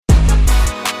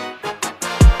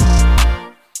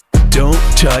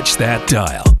touch that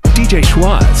dial. DJ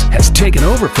Schwartz has taken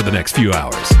over for the next few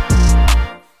hours.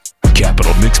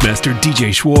 Capital Mixmaster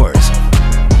DJ Schwartz.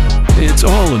 It's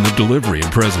all in the delivery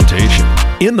and presentation.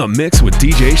 In the mix with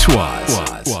DJ Schwartz.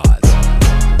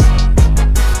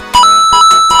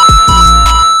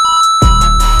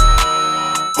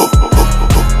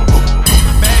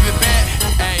 Baby bet,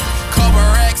 ayy, couple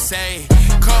racks, ayy,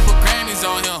 couple Grammys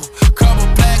on him, couple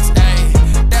plaques, ayy,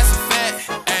 that's a fact,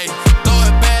 ayy, throw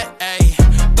it back, ayy,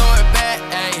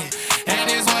 ayy, and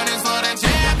this one is for the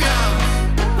champion.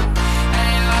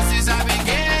 Ain't lost since I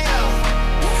began, yo.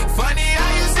 Funny how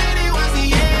you said it was the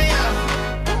year, yo.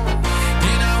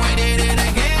 You know we did it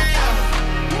again, yo.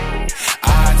 I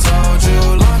told you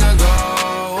long ago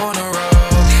on the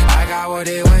road, I got what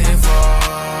they waiting for.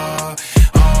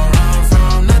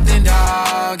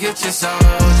 Get your soul,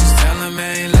 just tell him I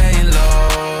ain't laying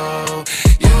low.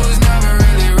 You was never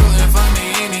really rooting for me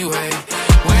anyway.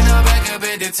 When I'm back up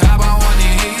at the top, I wanna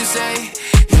hear you say,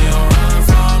 you don't run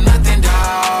from nothing,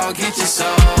 dog. Get your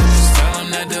soul, just tell him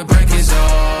that the break is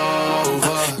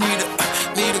over.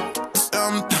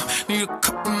 Need a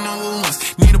couple number ones.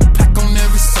 Need a pack on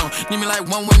every song. Need me like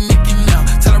one with Nicki now.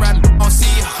 Tell her I don't see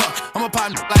her, huh? I'm a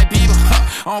partner like Bieber, huh?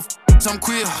 I don't I'm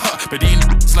queer, huh? But these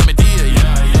niggas let me deal,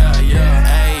 yeah.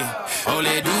 Ayy, oh,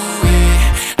 let do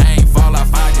it. I ain't fall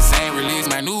off, I just ain't release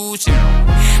my new shit.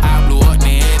 I blew up,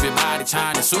 now everybody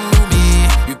tryna sue me.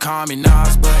 You call me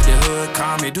Nas, but the hood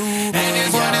call me Doobie. And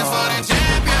this one is for the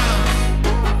champion.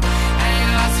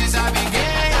 Ain't lost since I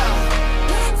began, yo.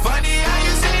 Funny how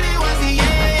you said it was the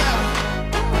year, yo.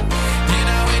 You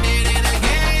know we did it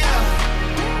again, yo.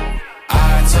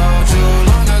 I told you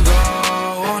long ago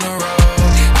on the road,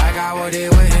 I got what they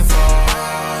waiting for.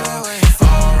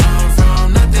 Don't run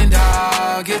from nothing,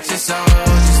 dog. Get your soul,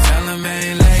 just tell them I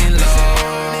ain't laying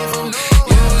low.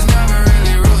 You was never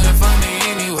really rooting for me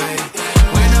anyway.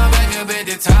 When I'm back up at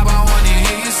the top, I wanna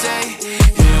hear you say,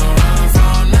 you don't run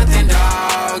from nothing,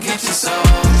 dog. Get your soul,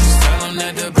 just tell them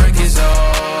that the break is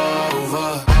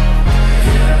over.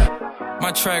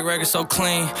 My track record so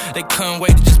clean, they couldn't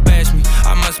wait to just bash me.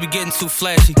 I must be getting too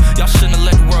flashy. Y'all shouldn't have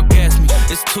let the world gas me.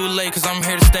 It's too late, cause I'm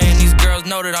here to stay, and these girls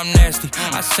know that I'm nasty.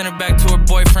 I sent her back to her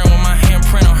boyfriend with my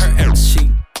handprint on her ass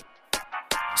sheet.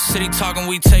 City talking,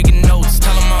 we taking notes.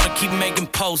 Tell him all to keep making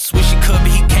posts. Wish he could,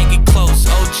 but he can't get close.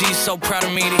 OG so proud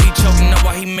of me that he choking up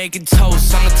while he making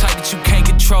toast. I'm the type that you can't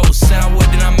control. Said I would,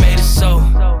 then I made it so.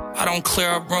 I don't clear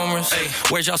up rumors.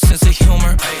 Where's y'all sense of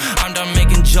humor? I'm done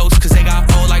making jokes, cause they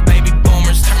got old like baby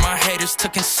boomers. Turn my haters to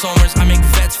consumers. I make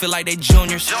vets feel like they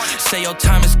juniors. Say your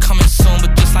time is coming soon,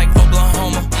 but just like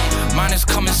Oklahoma, mine is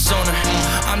coming sooner.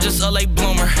 I'm just a late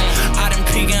bloomer. I didn't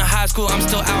peak in high school, I'm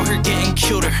still out here getting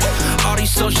cuter. All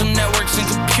these social networks and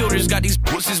computers got these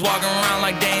pussies walking around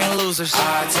like they ain't losers.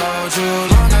 I told you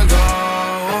long ago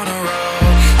on the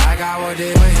road, I got what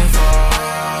they waiting for.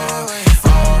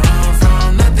 Don't run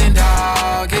from nothing,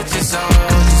 dog. Get your soul,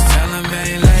 just tell them I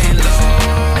ain't laying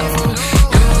low.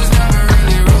 You was never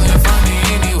really rooting for me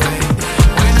anyway.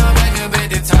 When I'm back up at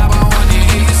the top, I wanna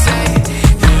hear you say,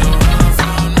 you don't run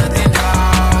from nothing,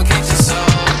 dog. Get your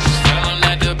soul, just tell them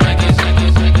that the break is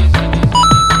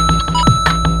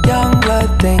Young blood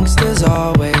thinks there's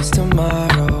always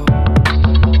tomorrow.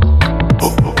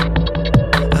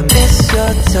 I miss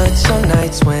your touch on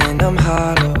nights when I'm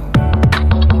hollow.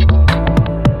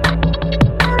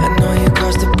 I know you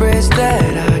crossed the bridge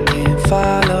that I can't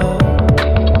follow.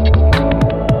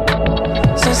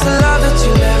 Since the love that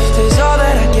you left is all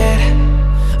that I get,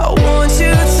 I want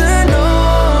you to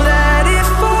know that if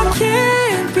I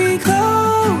can't be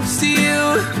close to you,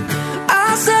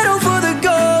 I'll settle for the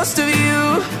ghost of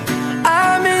you.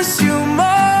 I miss you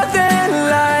more than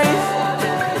life.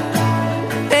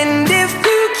 And if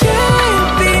you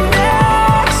can't be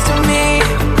next to me,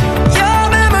 your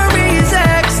memory is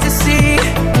ecstasy.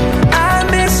 I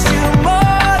miss you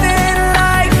more than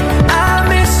life. I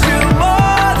miss you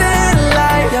more than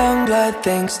life. Young blood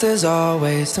thinks there's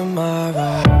always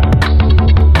tomorrow.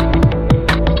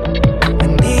 I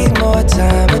need more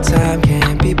time, but time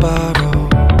can't be borrowed.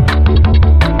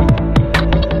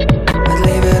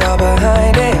 Leave it all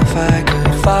behind if I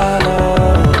could follow.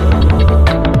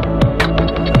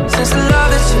 Since the love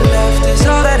that you left is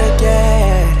all that I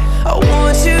get, I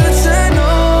want you to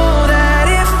know that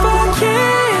if I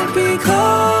can't be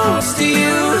close to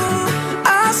you,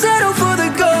 I'll settle for the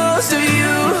ghost of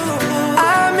you.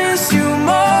 I miss you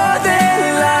more than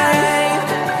life,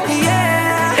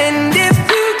 yeah. And if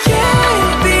you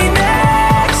can't be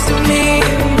next to me,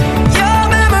 your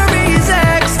memory is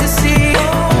ecstasy.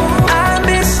 I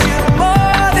miss you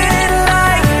more than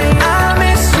life.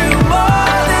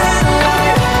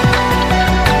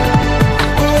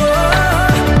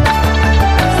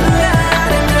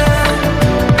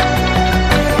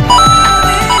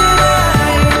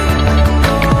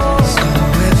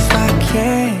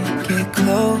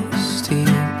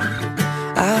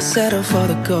 settle for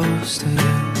the ghost of you.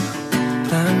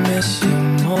 I miss you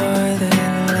more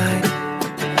than life.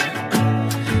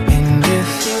 And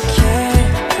if you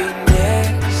can't be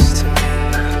next to me,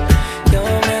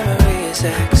 your memory is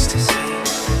ecstasy.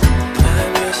 I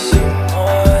miss you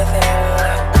more than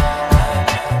life.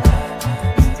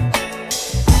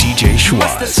 DJ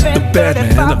Schwartz, the bad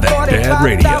man of that bad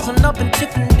radio. Up in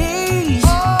Tiffany's.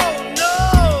 Oh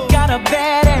no! Got a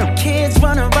bad and kids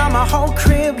running around my whole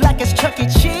crib like it's Chuck E.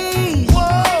 Cheese.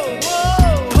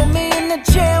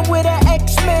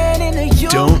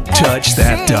 Don't touch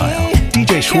that dial.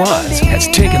 DJ Schwartz has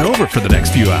taken over for the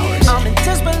next few hours. I'm in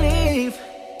disbelief.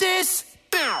 This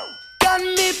got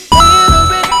me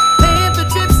paying for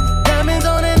trips. Diamonds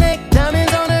on the neck,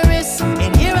 diamonds on the wrist.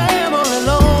 And here I am all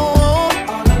alone.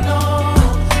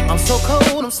 I'm so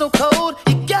cold, I'm so cold.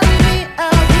 You got me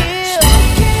out here.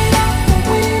 Smoking out the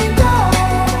window.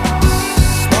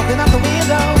 Smoking out the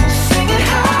window. Singing,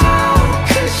 how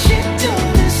could she do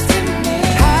this to me?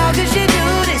 How could she do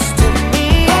this to me?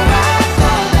 Oh, I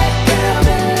thought that girl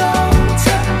belonged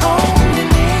to only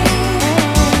me.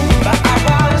 But I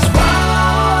was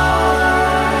wrong.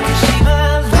 'Cause she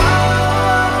belonged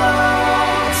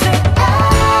to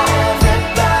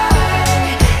everybody.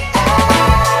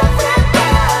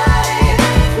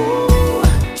 Ooh.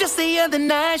 Just the other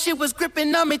night, she was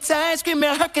gripping on me tight,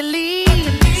 screaming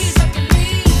Hercules.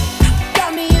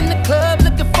 Got me in the club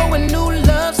looking for a new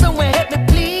love. Someone help me,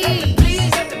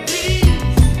 please.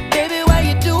 Baby, why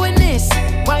you doing this?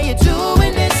 Why you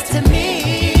doing this to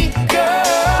me,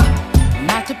 girl?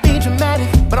 Not to be dramatic,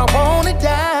 but I wanna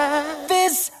die.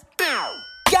 This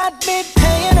got me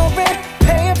paying on rent,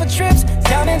 paying for trips.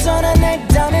 Diamonds on her neck,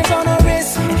 diamonds on her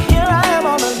wrist. And here I am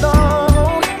all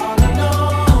alone.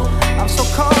 I'm so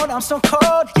cold, I'm so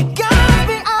cold. You got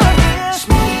me out here.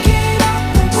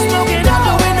 Smoking out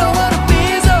the window of the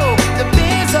Benzo, the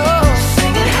Benzo.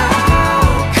 Singing, how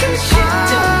could you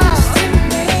do this to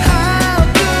me? How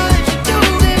could you do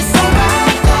this? Oh, I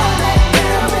thought that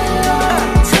girl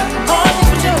belonged to all these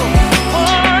for you.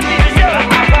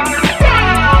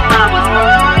 I was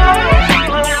wrong.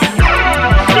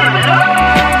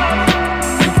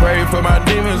 You pray for my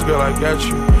demons, girl, I got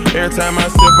you. Every time I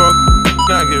sip up,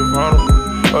 I get vulnerable.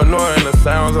 Annoying the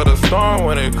sounds of the storm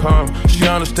when it comes. She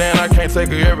understand I can't take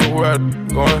her everywhere I'm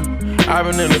going. I've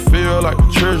been in the field like the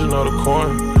children of the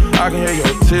corn. I can hear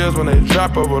your tears when they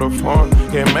drop over the phone.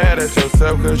 Get mad at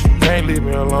yourself cause you can't leave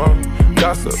me alone.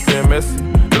 Gossip and messy,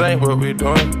 it ain't what we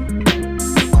doing.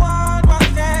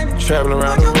 Traveling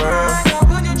around the world,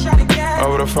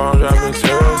 over the phone dropping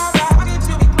tears.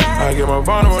 I get more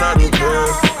vulnerable when I do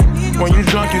pills. When you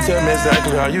drunk you tell me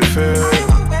exactly how you feel.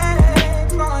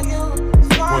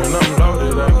 When I'm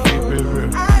loaded, I keep it real.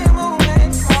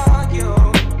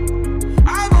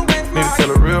 Need to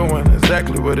tell a real one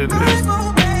exactly what it is.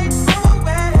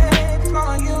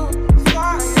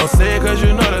 Don't say it cause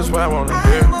you know that's why I wanna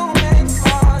hear.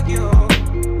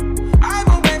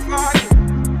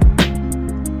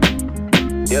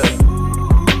 Yeah,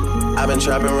 I've been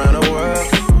trapping around the world.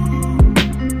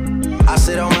 I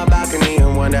sit on my balcony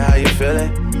and wonder how you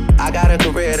feeling. I got a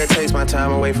career that takes my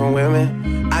time away from women.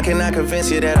 I cannot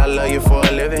convince you that I love you for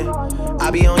a living.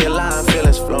 I be on your line,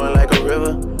 feelings flowing like a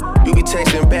river. You be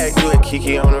texting back, you and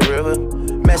Kiki on the river.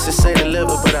 Message say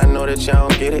deliver, but I know that y'all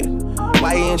don't get it.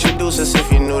 Why you introduce us if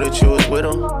you knew that you was with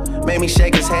him? Made me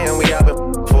shake his hand, we out been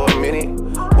for a minute.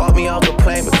 Walk me off the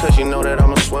plane because you know that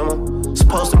I'm a swimmer.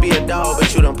 Supposed to be a dog,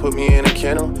 but you done put me in a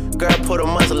kennel. Girl, put a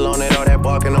muzzle on it, all that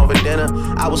barking over dinner.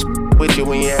 I was with you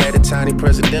when you had a tiny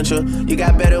presidential. You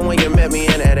got better when you met me,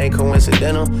 and that ain't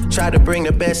coincidental. Tried to bring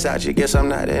the best out you, guess I'm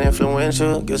not that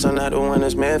influential. Guess I'm not the one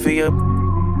that's meant for you.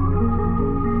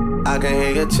 I can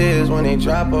hear your tears when they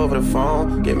drop over the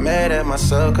phone. Get mad at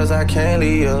myself cause I can't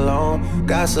leave you alone.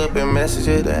 Gossip and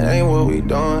messages, that ain't what we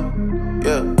doing.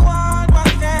 Yeah.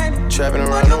 Trapping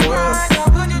around the world,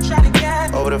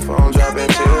 over the phone dropping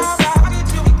tears.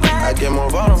 I get more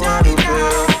vulnerable when I do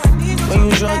pills. When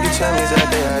you drunk, you tell me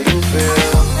exactly how you feel.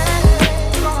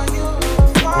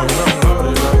 When I'm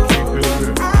loaded, I keep it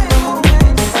real.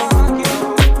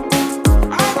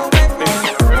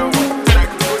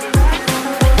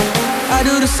 I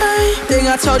do the same thing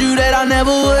I told you that I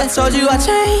never would. I told you I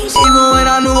changed, even when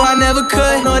I knew I never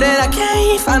could. Know that I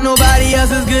can't find nobody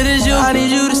else as good as you. I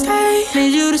need you to stay,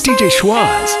 need you to stay. DJ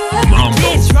Schwartz, Mambo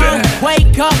Get drunk, Bad.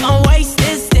 wake up, I'm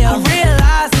wasted still. I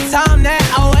realize the time that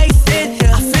I wasted.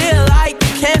 I feel like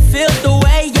you can't feel the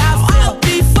way I feel. I'll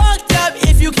be fucked up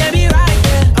if you can't be right.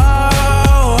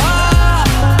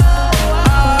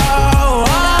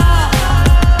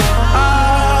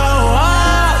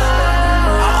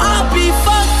 I'll be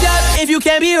fucked up if you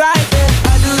can't be right.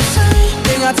 I do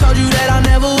I told you that I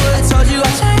never would. I told you I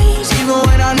changed, even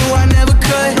when I knew I never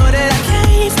could. Know that I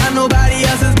can't find nobody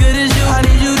else as good as you. I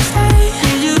need you to stay,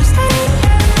 need you to stay.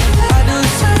 I do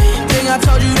the same thing, I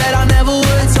told you that I never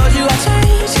would. I told you I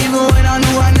changed, even when I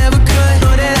knew I never could.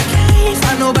 Know that I can't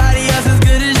find nobody else as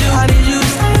good as you. I need you to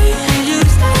stay, need you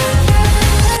to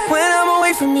stay. When I'm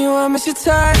away from you, I miss your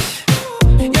touch.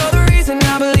 You're the reason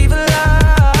I believe in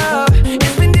love.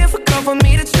 It's been difficult for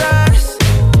me to trust,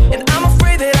 and I'm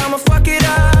afraid that I'ma fuck it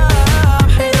up.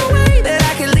 Ain't no way that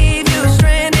I can leave you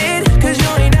stranded, cause you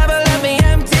ain't never left me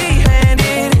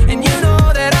empty-handed. And you know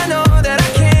that I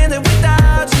can't live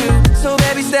without you. So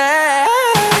baby, stay.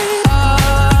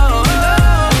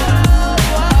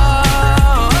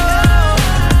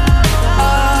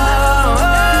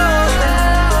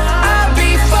 I'd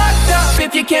be fucked up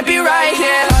if you can't be right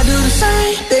here. I do the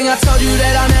same thing, I told you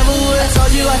that I never would. I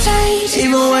told you I changed,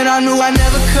 even when I knew I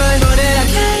never could. Know that I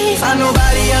can't find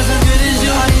nobody else as good as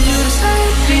you. I need you to stay,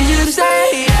 need you to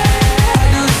stay. I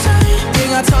do the same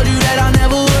thing, I told you that I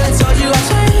never would. I told you I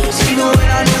changed, even when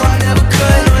I knew I never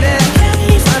could. Know that I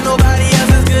can't find nobody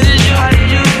else as good as you. I need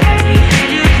you to stay,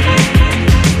 need you to stay.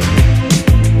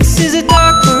 This is a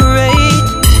dark parade,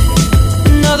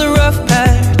 another rough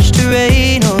patch to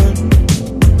rain on,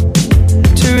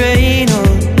 to rain on.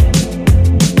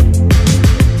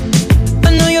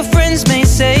 Friends may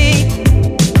say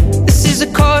this is a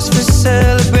cause for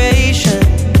celebration.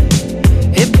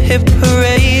 Hip hip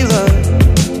hooray, love.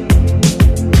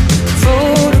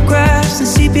 Photographs and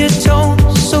sepia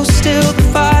tones, so still the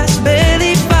fire's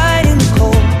barely fighting the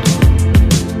cold.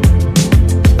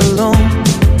 Alone.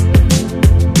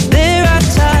 There are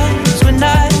times when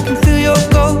I can feel your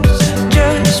ghost,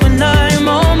 just when I'm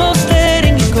almost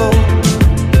letting you go.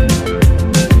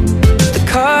 The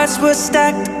cards were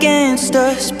stacked against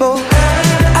us both.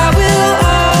 I will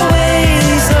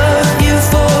always love you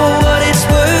for what it's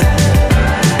worth.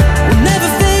 We'll never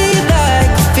fade like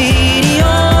graffiti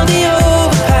on the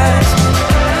overpass.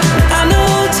 I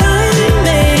know time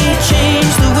may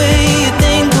change the way you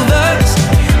think of us,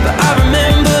 but I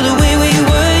remember the way we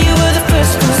were. You were the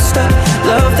first full stop,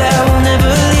 love that will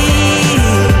never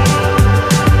leave.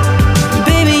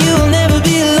 Baby, you'll never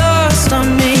be lost on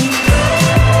me.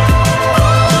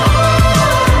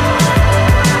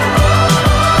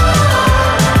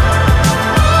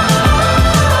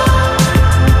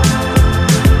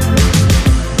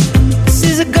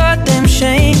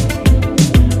 Shame.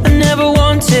 I never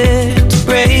wanted to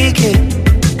break it,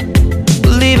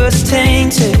 leave us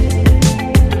tainted.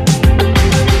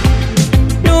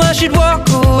 No, I should walk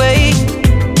away,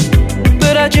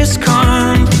 but I just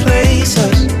can't replace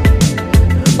us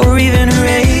or even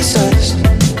erase us.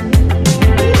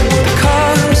 The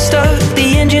car was stuck,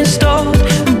 the engine stalled,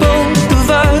 and both of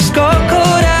us got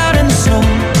caught out in the snow.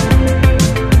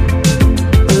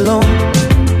 Alone.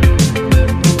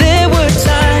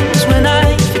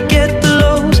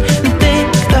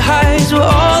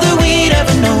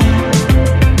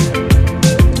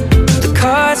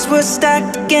 Were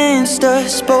stacked against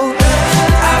us both.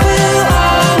 I will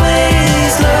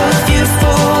always love you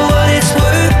for what it's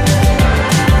worth.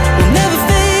 We'll never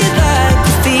fade like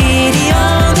graffiti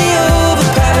on the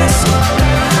overpass.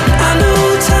 I know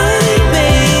time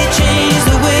may change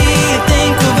the way you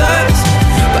think of us,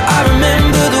 but I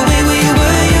remember the way we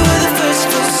were. You were the first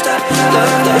full stop.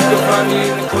 Love that. You can find me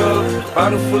in the club,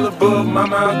 bottle full of bub.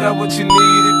 Mama, I got what you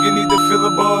need if you need to fill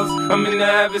the bars. I'm in the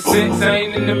having sex, I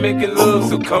ain't in the making love.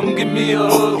 So come give me a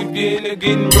hug if you're in the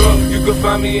getting rough. You can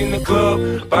find me in the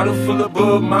club, bottle full of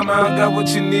bub. Mama, I got what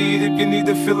you need if you need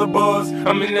to fill the bars.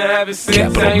 I'm in the having sex,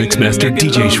 Capital I ain't Mixmaster in the making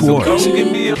DJ love. Schwartz. So come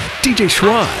give me a DJ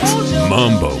Schwartz,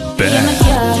 Mambo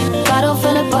Bad. Bottle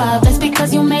full of bub. That's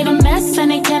because you made a mess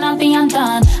and it cannot be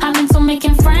undone. I'm into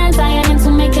making friends, I am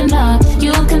into making love.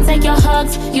 You can take your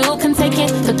hugs, you can take it,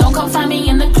 so don't come find me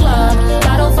in the club.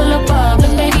 Bottle full of bub.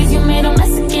 Look, babies, you made a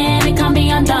mess again, it can't be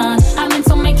undone. I'm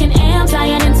into making amps, I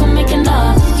am into making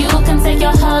love. You can take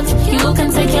your hugs, you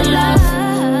can take your love.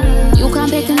 You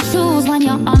can't pick and choose when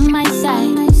you're on my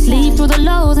side. Sleep through the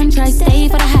lows and try stay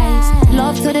for the highs.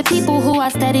 Love to the people who are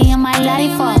steady in my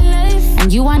life,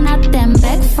 and you are not them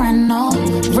big friend, no.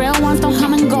 Real ones don't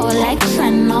come and go like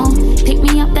trend, no. Pick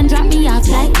me up then drop me off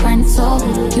like rental.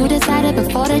 You decided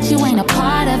before that you ain't a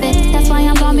part of it. That's why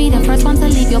I'm gonna be the first one to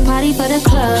leave your party for the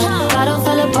club. Bottle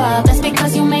full of bub. That's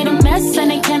because you made a mess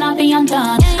and it cannot be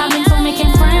undone. I'm into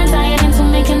making friends, I am into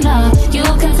making love. You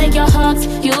can take your hugs,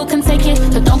 you can take it,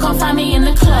 but don't come find me in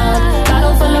the club.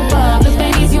 Bottle full of bub. Look,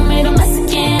 babies, you made a mess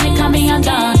again, it can't be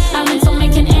undone. I'm into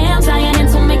making amps, I am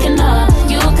into making love.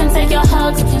 You can take your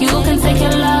hugs, you can take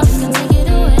your love.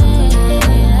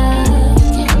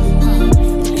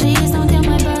 Please don't get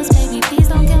my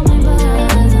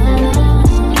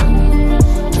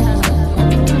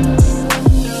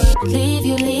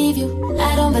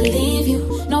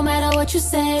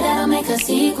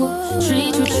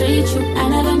treat you. I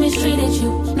never mistreated you.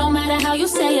 No matter how you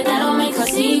say it, that don't make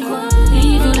us equal.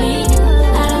 Leave you.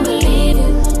 I don't believe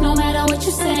you. No matter what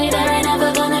you say, there ain't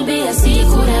never gonna be a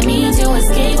sequel. That means you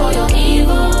escape or you're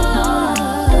evil. No.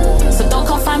 So don't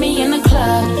come find me in the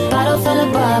club, bottle full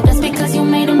of bub. That's because you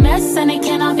made a mess and it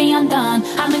cannot be undone.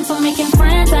 I'm into making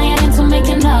friends, I ain't into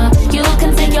making love. You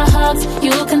can take your hugs,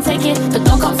 you can take it, but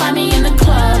don't come find me in the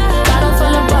club, bottle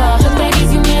full of bub. Look,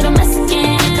 babies, you made a mess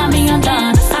again, it can't be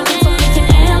undone. I'm into making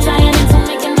ends, I ain't into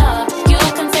making love. You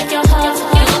can take your hugs,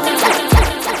 you can take it.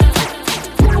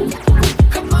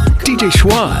 DJ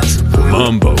Schwaz,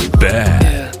 Mambo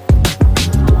Bad.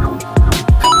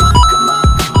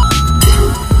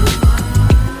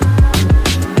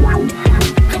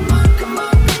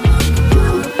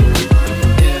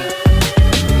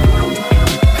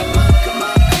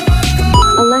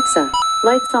 Alexa,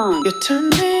 lights on. You turn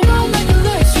me on like a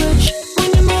light switch. When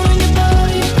you're moving your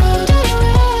body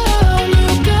around,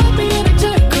 you got me in a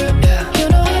tight grip. You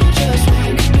know how to just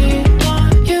make me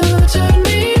want you. Turn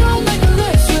me on like a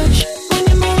light switch. When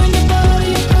you're moving your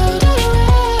body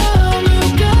around, you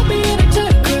got me in a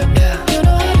tight grip. You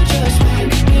know how to just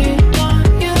make me want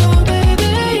you,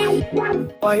 baby.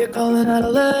 Why you calling at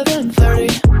 11:30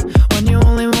 when you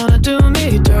only wanna do me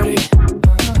dirty?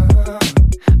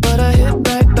 But I hit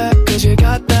right back 'cause you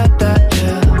got that,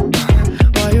 yeah.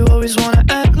 Why you always wanna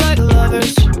act like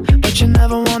lovers, but you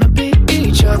never wanna be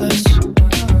each other's?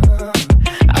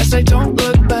 I say don't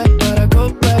look back, but I go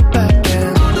right back,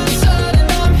 and all of a sudden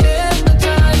I'm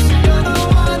hypnotized. You're the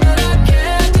one that I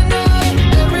can't deny.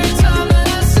 Every time that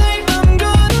I say I'm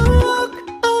gonna walk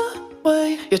away,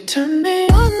 you turn me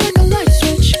on like a light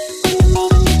switch. When you're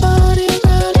moving your body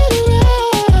around and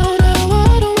around. Now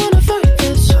I don't wanna fight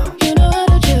this. You know how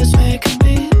to just make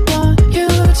me want you.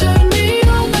 Turn me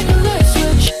on like a light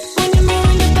switch. When you're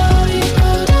moving your body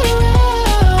around and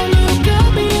around. You got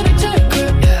me in a tight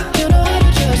grip. You know how to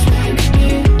just make me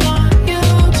want you.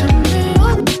 Turn me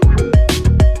on.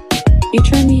 You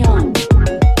turn me on.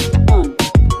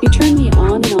 You turn me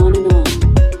on and on and on.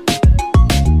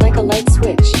 Like a light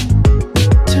switch.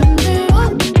 Turn me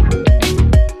on.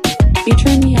 You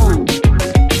turn me on.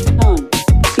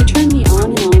 You turn me on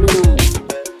and on and on.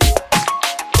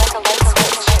 Like a light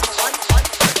switch.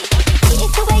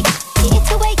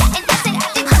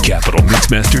 Capital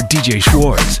Mixmaster DJ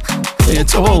Schwartz.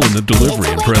 It's all in the delivery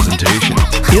and presentation.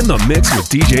 In the mix with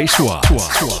DJ Schwartz.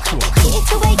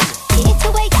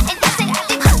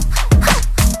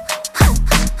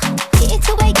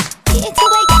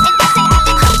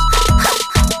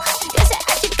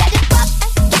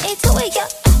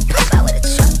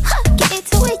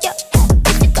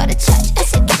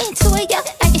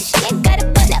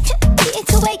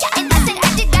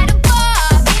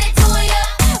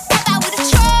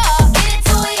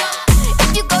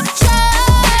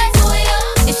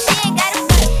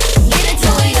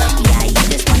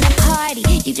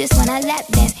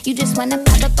 You just wanna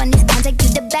pop up on these cons like you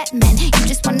the Batman. You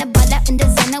just wanna ball out in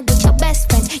designer with your best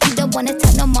friends. You don't wanna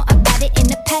tell no more about it in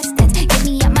the past tense. Get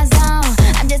me out my zone,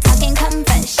 I'm just talking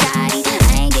comfort, shoddy.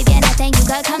 I ain't give you nothing, you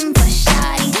could come for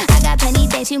shoddy. I got plenty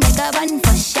things you make a run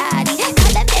for shoddy.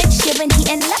 Call him Ed Sheeran, he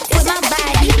in love with my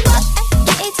body.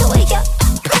 Get into it, yo.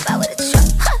 Pop out with a truck.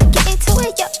 Get into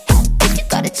it, yo. If you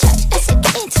go to church, I said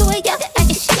get into it, yo. And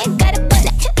if she ain't got a bun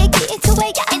up, get into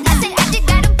it, yo. And I said I just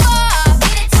gotta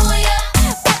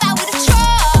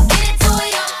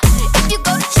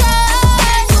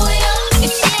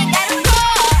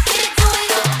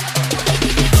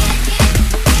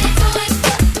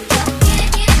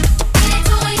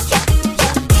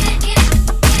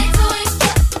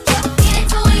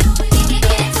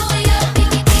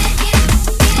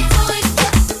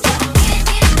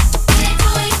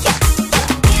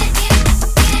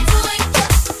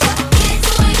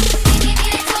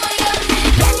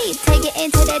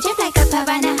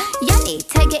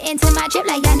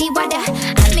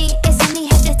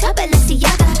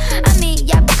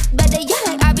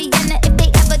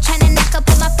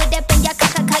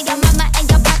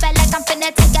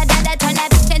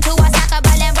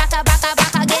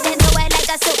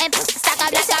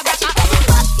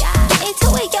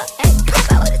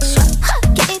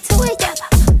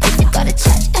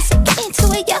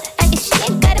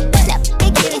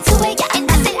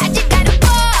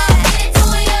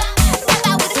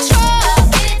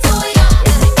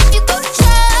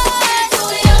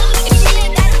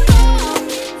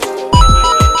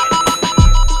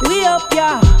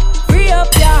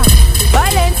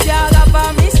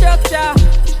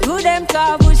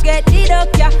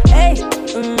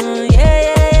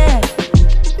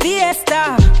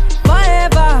Fiesta,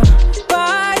 forever,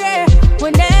 party,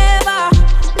 whenever,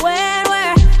 when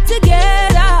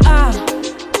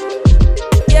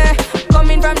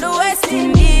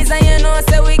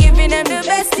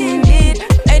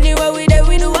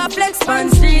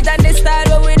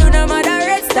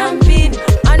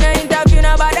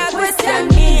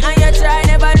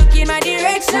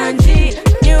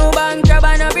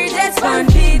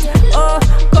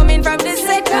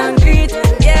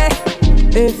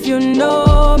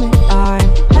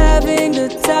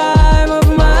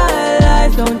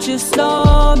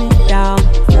me down.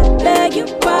 Beg you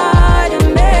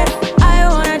pardon me, I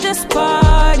wanna just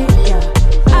party, yeah.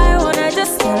 I wanna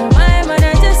just party,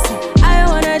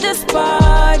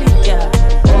 yeah.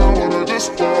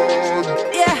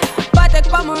 Yeah,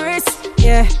 Patek on my wrist,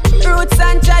 yeah. Roots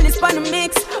and chalice on the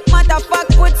mix. Matter fuck,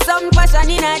 put some passion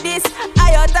in a this.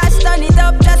 I touch, turn it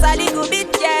up just a little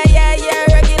bit, yeah, yeah, yeah.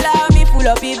 Regular, me full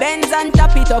up the Benz and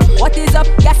top it up. What is up?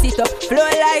 Gas it up, flow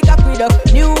like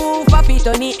aqueduct. New Fafit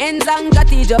on the ends and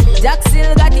got it up. Jack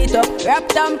still got it up,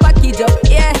 wrapped and package up,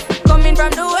 yeah. Coming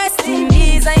from the West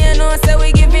Indies, and you know, so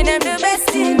we giving them the best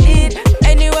indeed.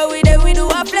 Anywhere we there, we do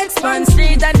a flex on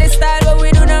street. And the style what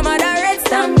we do, no matter red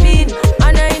stampede.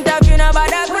 And no interview, no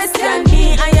bother question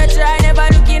me. And you try, never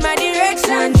look in my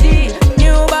direction, G.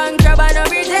 New bank crab and no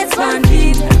bridges on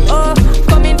beat. Oh,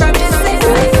 coming from the same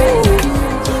side.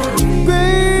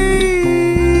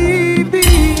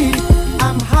 Baby,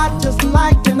 I'm hot just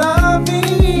like an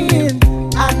oven.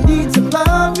 I need some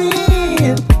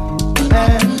loving.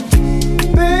 And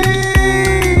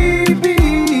baby,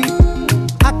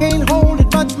 I can't hold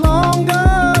it much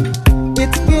longer.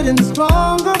 It's getting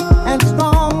stronger and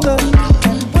stronger.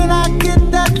 And when I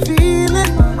get that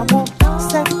feeling, I want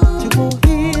sexual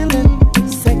healing.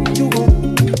 Sexual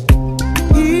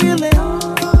healing.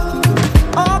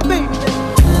 Oh, baby.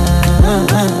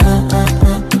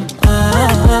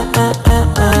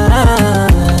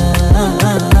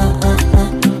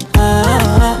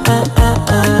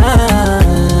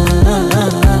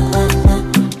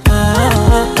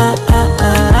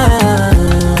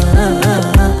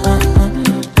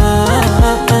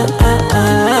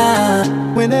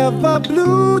 Whenever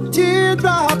blue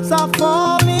teardrops are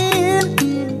falling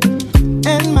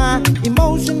and my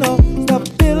emotional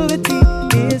stability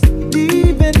is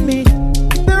leaving me,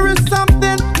 there is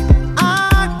something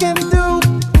I can do.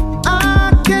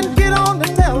 I can get on the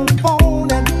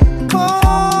telephone and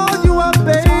call you up,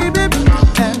 baby.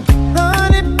 And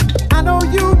honey, I know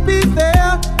you'll be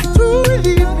there to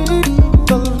relieve me.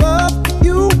 The love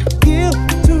you give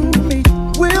to me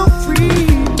will free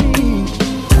me.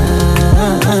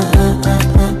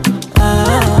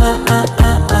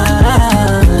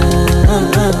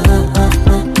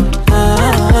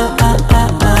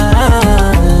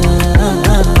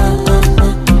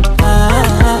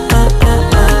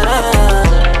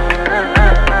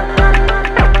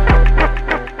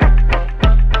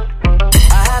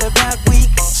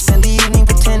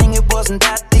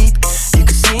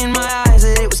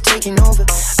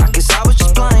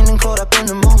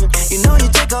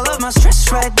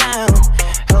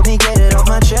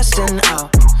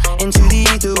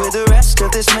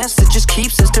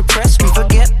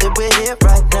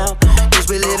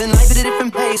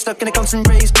 Stuck in a constant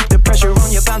race, keep the pressure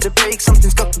on, you're bound to break.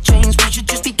 Something's got to change, we should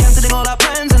just be cancelling all our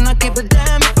plans and not give a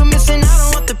damn if we're missing out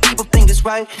on what the people think is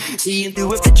right. Seeing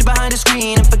through a picture behind a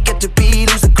screen and forget to be,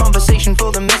 lose the conversation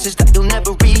for the message that you'll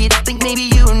never read. I think maybe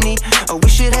you and me, oh, we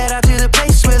should head out to the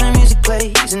place where the music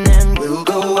plays, and then we'll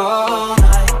go all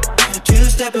night,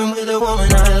 two-stepping with a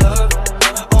woman I love.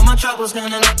 All my troubles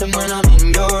gonna nothing when I'm in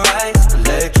your eyes.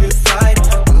 Electrified,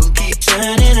 we'll keep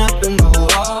turning up and go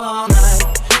all night.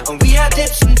 We had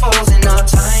dips and falls in our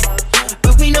time,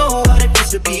 but we know what it feels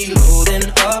to be low then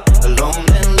up, alone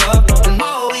then love. And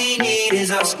all we need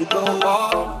is us to go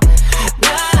all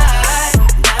night,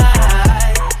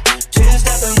 night.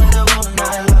 Two-stepping with a woman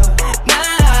I love,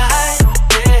 night,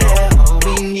 yeah. All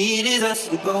we need is us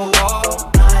to go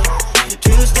all night.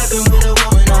 Two-stepping with a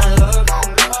woman I love.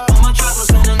 All my troubles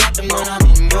gonna nothing when I'm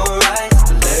in your eyes.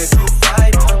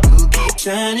 Electrified, we'll keep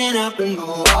turning up and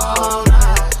go all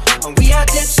night. We had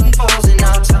dips and falls in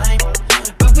our time,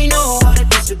 but we know what it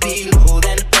feels to be low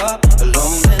then up,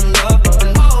 alone then love.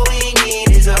 And all we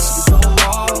need is us to go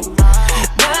all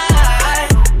night,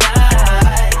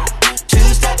 night.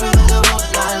 Two-stepping with a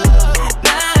woman I love,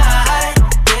 night,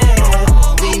 yeah.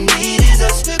 All we need is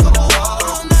us to go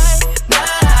all night,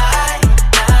 night,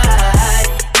 night.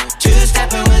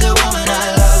 Two-stepping with a woman I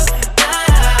love,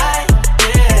 night,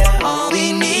 yeah. All we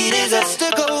need is us to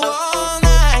go all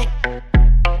night.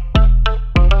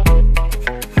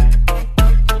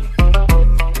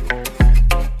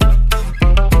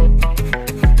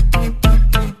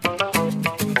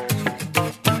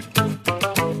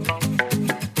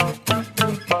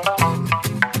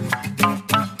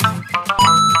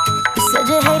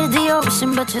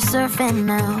 But you're surfing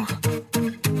now.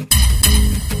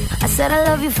 I said I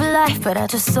love you for life, but I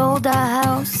just sold our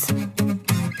house.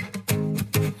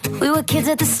 We were kids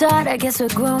at the start, I guess we're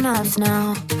grown-ups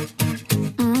now.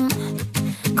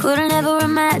 Couldn't ever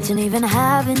imagine even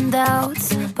having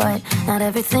doubts, but not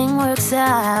everything works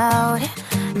out.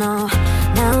 No,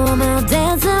 Now I'm out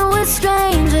dancing with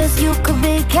strangers. You could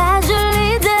be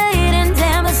casually dating.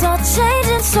 Damn, it's all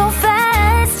changing so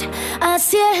fast.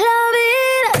 Así es la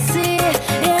vida, sí.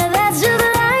 Yeah, that's just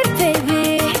life,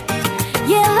 baby.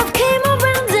 Yeah, love came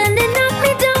around and it knocked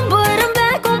me down, but I'm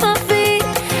back on my feet.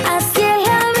 Así es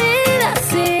la vida,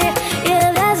 sí.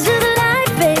 Yeah, that's just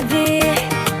life, baby.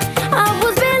 I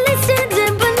was barely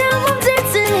standing, but now I'm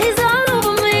dancing. He's all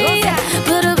over me.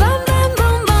 Ba-da-bum, bum,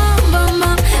 bum, bum, bum,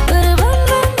 bum. Ba-da-bum,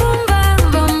 bum, bum,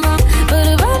 bum, bum, bum.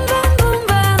 Ba-da-bum, bum, bum,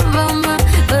 bum, bum, bum.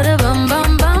 Ba-da-bum, bum,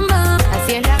 bum, bum.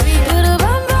 Así es la vida.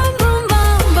 Ba-da-bum, bum, bum,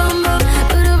 bum, bum, bum.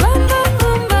 Ba-da-bum, bum,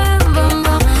 bum, bum, bum,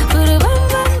 bum. Ba-da-bum,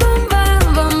 bum, bum, bum,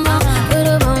 bum, bum.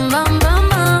 Ba-da-bum, bum, bum,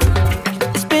 bum.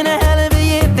 It's been a hell of a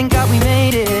year, thank God we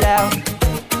made it out.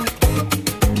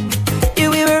 Yeah,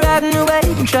 we were riding away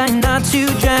and trying not to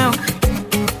drown.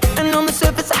 And on the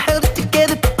surface I held it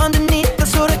together, but underneath I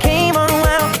sort of came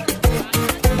unwound.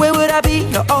 Where would I be?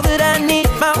 You're all that I need,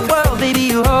 my world, baby,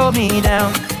 you hold me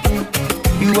down.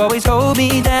 You always hold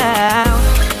me down.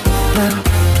 Now,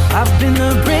 I've been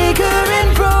the breaker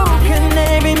and broken.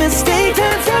 Every mistake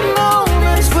turns to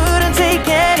moments. Wouldn't take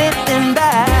anything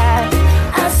back.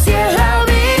 Así es la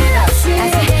vida, sí.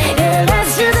 Yeah,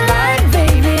 that's just life,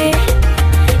 baby.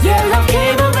 Yeah, love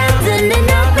came around and it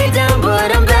knocked me down,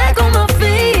 but I'm back on my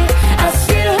feet.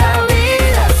 Así es la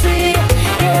vida, sí.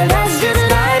 Yeah, that's just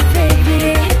life,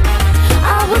 baby.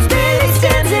 I was barely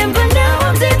standing, but now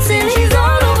I'm dancing. He's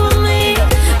all over me.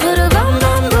 Ba-da-bum,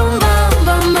 bum, bum, bum,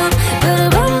 bum, bum.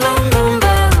 Ba-da-bum, bum, bum,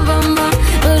 bum, bum, bum.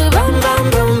 Ba-da-bum, bum,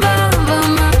 bum, bum,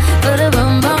 bum, bum.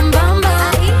 Ba-da-bum, bum, bum,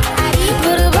 bum.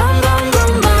 Ba-da-bum, bum,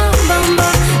 bum, bum, bum,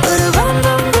 bum. Ba-da-bum,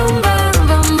 bum, bum, bum,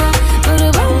 bum, bum.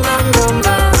 Ba-da-bum, bum, bum,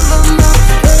 bum, bum, bum.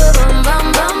 Ba-da-bum, bum,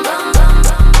 bum, bum,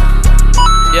 bum.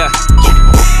 Yeah.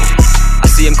 I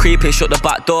see him creeping, shut the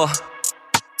back door.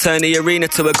 Turn the arena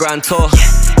to a grand tour.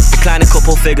 Decline a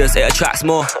couple figures, it attracts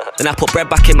more. Then I put bread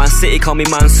back in Man City, call me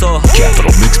Mansour.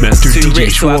 Capital Mixmaster Too DJ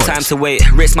rich to have time Schwartz. to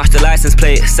wait. Wrist smashed the license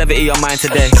plate, 70 on mine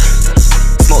today.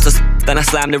 Smoked a then I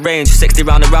slammed the range. 60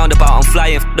 round the roundabout, I'm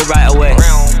flying the right away.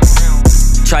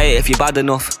 Try it if you're bad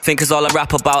enough. Think it's all I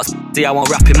rap about, see I won't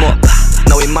wrap him up.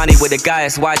 Knowing money with the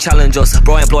guys, why challenge us?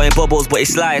 Bro ain't blowing bubbles, but he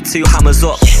slide 2 hammers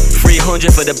up.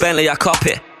 300 for the Bentley, I cop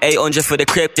it. 800 for the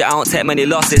crib, yeah, I don't take many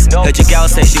losses. Heard your gal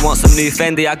say she wants some new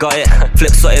Fendi, I got it.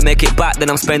 Flip something, make it back, then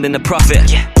I'm spending the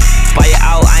profit. Buy it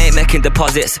out, I ain't making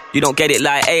deposits. You don't get it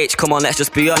like H, come on, let's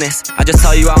just be honest. I just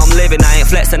tell you how I'm living, I ain't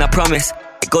flexing, I promise.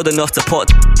 Good enough to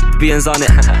put beans on it.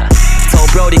 Told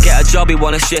Brody get a job, he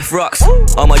wanna shift rocks.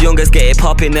 All my youngers get it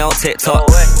popping, they on TikTok.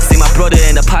 See my brother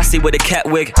in the past, he with a cat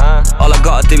wig. All I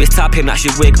gotta do is tap him, that's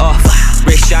your wig off.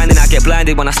 Wrist shining, I get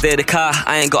blinded when I steer the car.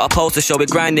 I ain't got a pole to show it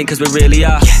grinding, cause we really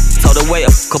are. Told the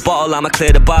waiter, a bottle, I'ma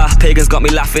clear the bar. Pagans got me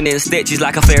laughing in stitches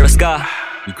like I fear a scar.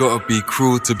 You gotta be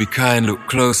cruel to be kind, look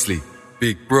closely.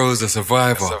 Big bro's a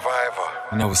survivor.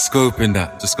 And I was scoping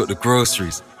that, just got the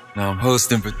groceries. Now I'm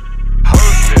hosting for...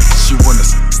 She wanna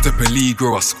step a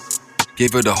Ligro,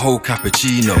 gave her the whole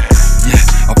cappuccino.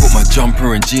 Yeah, I put my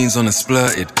jumper and jeans on and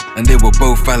splurted, and they were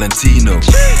both Valentino.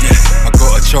 Yeah, I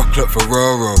got a chocolate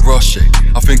Ferrero Rocher.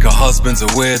 I think her husband's a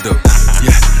weirdo.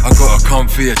 Yeah, I got a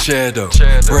comfier chair though.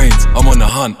 Brains, I'm on the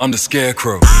hunt, I'm the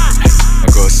scarecrow. I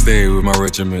gotta stay with my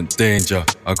regiment, danger.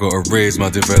 I gotta raise my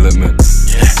development.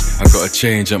 Yeah, I gotta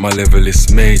change at my level,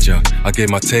 it's major. I gave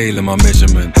my tailor my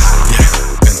measurement.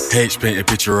 Yeah, and H paint a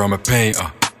picture, I'm a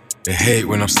painter. They hate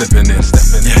when I'm stepping in.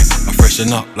 Yeah, I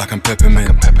freshen up like I'm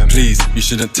peppermint. Please, you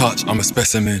shouldn't touch, I'm a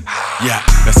specimen. Yeah,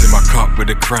 that's in my cup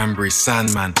with a cranberry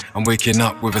Sandman. I'm waking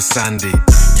up with a Sandy.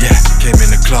 Yeah, came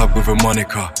in the club with a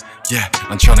Monica. Yeah,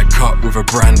 I'm tryna cut with a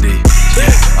brandy.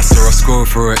 Yeah, I saw her scroll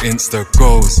through her Insta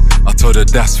goals. I told her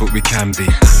that's what we can be.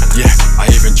 Yeah, I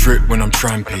even trip when I'm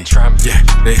trampy. Yeah,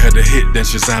 they heard a hit, then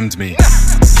Shazammed me.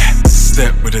 Yeah,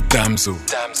 step with a damsel.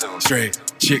 Straight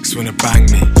chicks wanna bang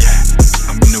me. Yeah,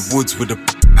 I'm in the woods with a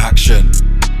action.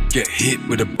 Get hit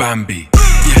with a Bambi.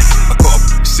 Yeah, I got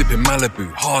a sipping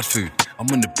Malibu, hard food. I'm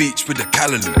on the beach with a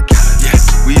Callaloo. Yeah,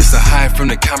 we used to hide from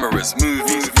the cameras,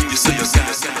 movies. You saw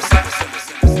yourself.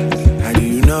 How do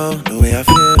you know the way I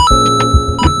feel?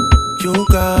 You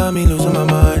got me losing my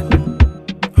mind.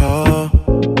 Oh,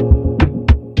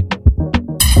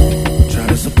 try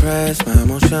to suppress my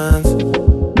emotions.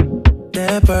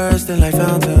 They're bursting like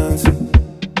fountains,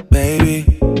 baby.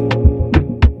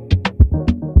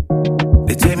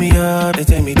 They take me up, they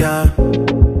take me down.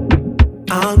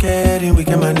 I'm getting weak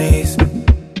in my knees.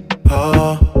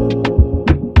 Oh,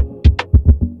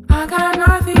 I got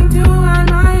nothing to hide,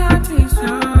 my heart is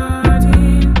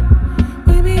hurting.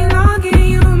 We belong and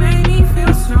you make me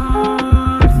feel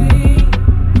something.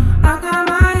 I got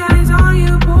my eyes on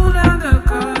you,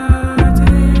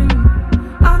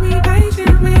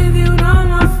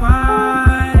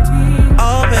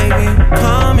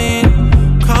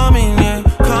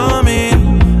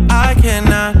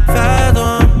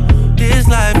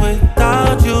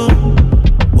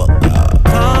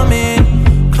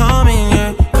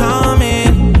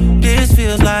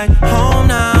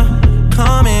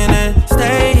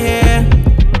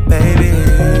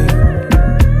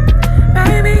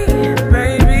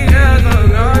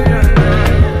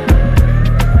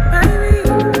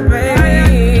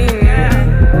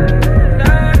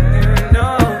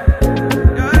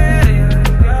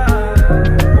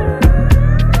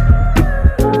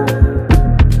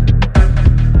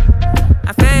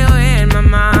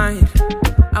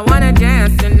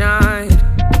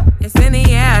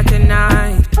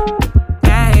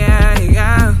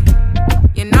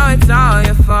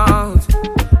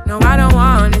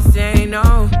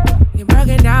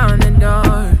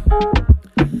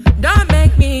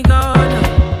 me go, no.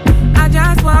 I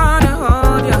just wanna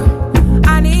hold you.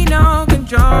 I need no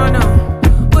control, no.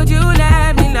 Would you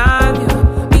let me love you?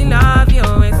 Me love you,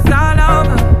 it's all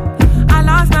over. I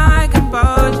lost my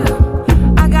composure.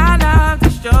 I got love to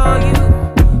show you.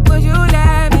 Would you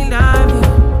let me love you?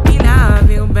 Me love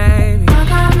you, baby. I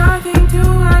got nothing to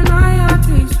hide, my heart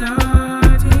takes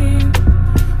flooding.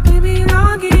 Baby,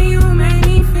 longing you made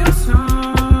me feel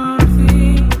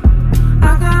something. I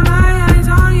got my eyes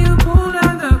on you, pulled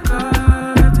on the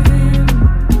curtain.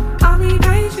 I'll be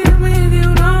patient with you,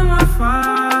 no more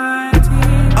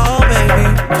fighting. Oh baby,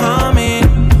 come in,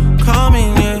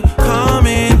 yeah, come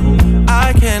in.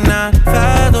 I cannot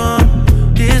fathom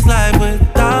this life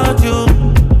without you.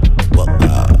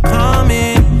 Come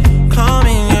in,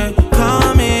 yeah,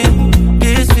 come in.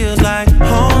 This feels like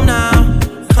home now.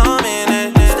 Come in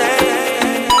and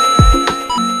stay.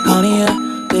 Calling ya,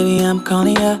 baby, I'm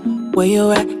calling ya. Where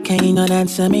you at? Can you not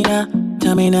answer me now?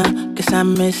 Tell me now, cause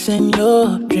I'm missing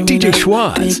you. Dreaming DJ of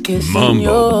Schwartz, me kissing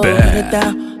Mumbo you. Bad. Put it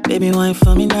down, baby, wine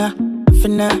for me now. For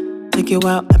now, take you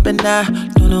out up and down.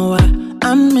 Don't know why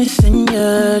I'm missing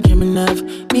you. Dreaming of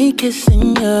me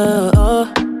kissing you. Oh,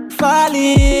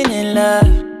 falling in love,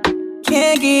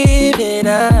 can't give it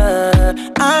up.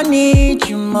 I need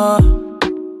you more.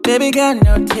 Baby girl,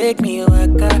 no, take me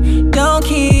waka. Don't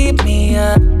keep me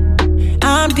up.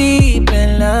 I'm deep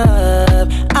in love.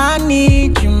 I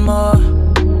need you more.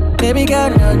 Baby girl,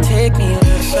 no, take me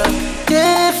with so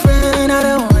different. I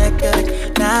don't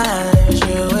recognize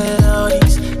you with all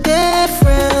these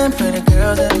different pretty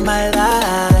girls in my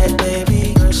life.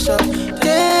 Baby, you're so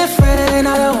different.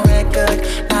 I don't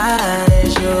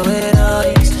recognize you with all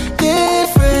these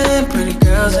different pretty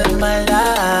girls in my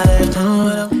life.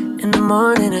 In the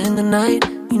morning and in the night,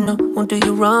 you know, won't do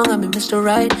you wrong, I'm Mr.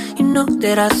 Right. You know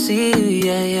that I see you,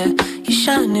 yeah, yeah. You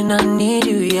shining, I need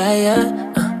you, yeah, yeah.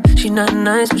 She not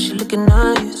nice, but she looking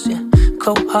nice, yeah.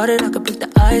 Cold-hearted, I could break the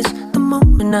ice the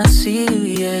moment I see you,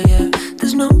 yeah, yeah.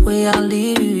 There's no way I'll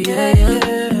leave you, yeah,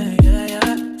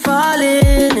 yeah.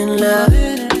 Falling in love,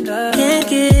 can't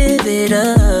give it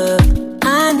up.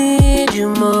 I need you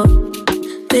more.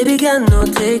 Baby girl, no,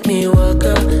 take me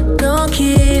walker. Don't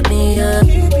keep me up.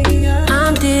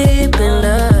 I'm deep in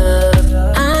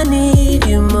love. I need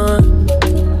you more.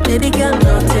 Baby girl,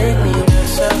 no, take me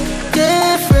so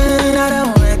different. I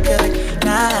don't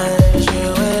recognize you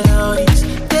with all these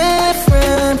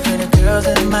different pretty girls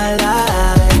in my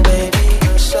life. Baby,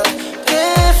 you're so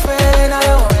different. I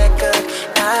don't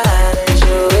recognize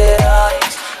you with all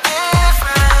these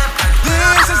different pretty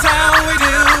girls. This is how we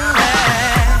do it.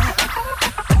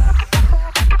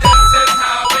 This is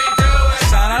how we do it.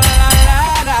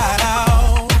 Sha-la-la-la-la-la.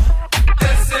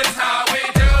 This is how we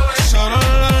do it.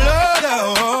 Sha-la-la-la-la.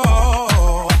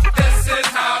 This is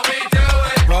how we do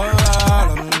it.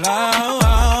 La-la-la-la.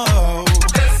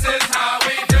 This is how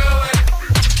we do it.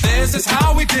 This is how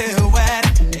we do it.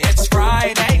 It's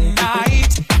Friday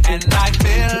night and I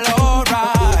feel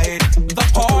alright. The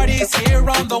party's here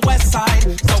on the west side,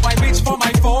 so I reach for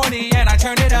my 40 and I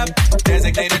turn it up.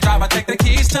 Designated driver, take the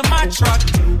keys to my truck.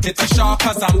 Hit the shawl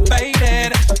cause I'm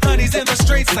faded. Honey's in the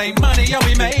streets, say money, yo,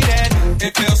 we made it.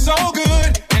 It feels so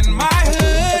good in my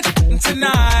hood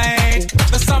tonight.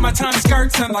 The summertime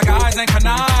skirts and the guys ain't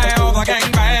canine. All the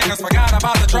gangbangers forgot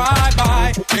about the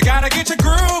drive-by. You gotta get your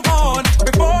groove on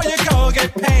before you go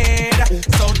get paid.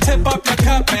 So tip up your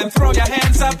cup and throw your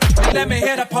hands up and let me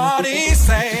hear the party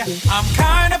say, I'm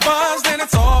kinda buzzed and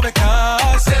it's all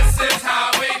because this is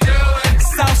how we do it.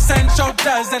 South Central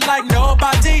does it like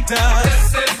nobody does.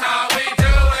 This is how we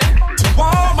do it. To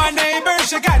all my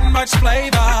neighbors, you got much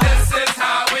flavor. This is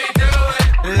how we do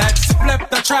it. Let's flip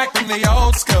the track from the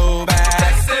old school back.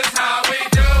 This is how we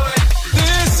do it.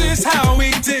 This is how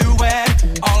we do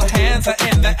it. All hands are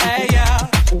in the air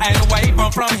and wave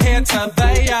from here to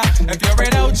there. If you're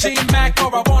an OG Mac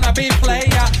or a wannabe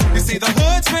player, you see the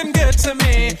hood's been good to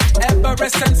me ever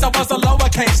since I was a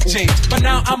lowercase G. But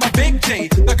now I'm a big G.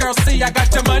 The girls see I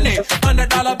got your money,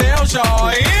 $100 bills, y'all.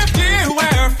 If you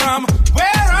were from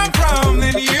where I'm from,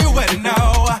 then you would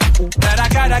know that I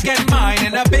gotta get mine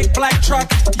in a big black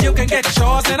truck. You can get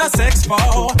yours in a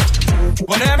 6-4.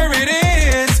 Whatever it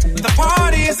is, the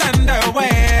party's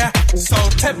underway. So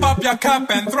tip up your cup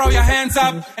and throw your hands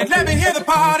up and let me hear the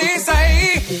party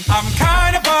say, I'm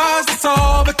kinda buzzed, it's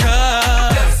all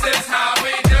because this is how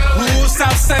we do it. Ooh,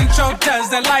 South Central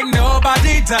does it like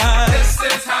nobody does. This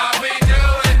is how we do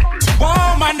it. To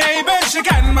all my neighbors, you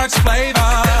got much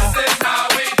flavor. This is how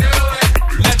we do it.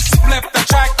 Let's flip the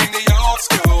track in the old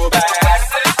school back. This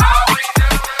is how we do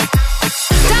it.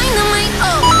 Dynamite,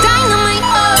 oh, dynamite,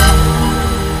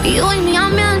 oh. You and me are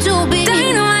meant to be.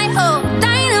 Dynamite, oh,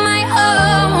 dynamite,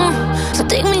 oh.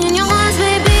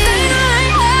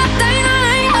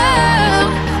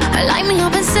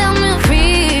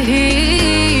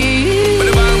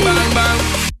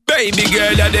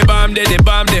 the bomb,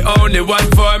 the only one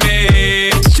for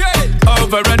me.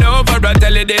 Over and over, I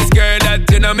tell you this girl that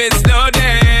you know miss no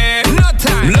day. No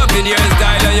time. Loving your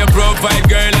style and your profile,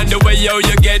 girl, and the way yo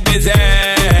you get busy.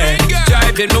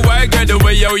 Driving me wild, girl, the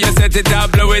way yo you set it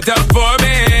up, blow it up for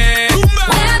me.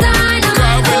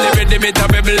 Cause when the rhythm it a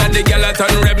rebel and the girl a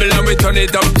turn rebel and we turn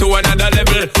it up to another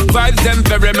level. Vibes them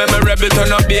very memorable,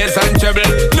 turn up bass and treble.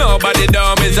 Nobody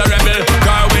dumb is a rebel.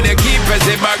 Cause when you keep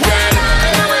pressing back, girl,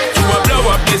 you will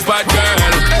blow up this spot, girl.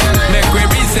 Make we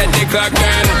reset the clock,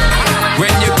 girl.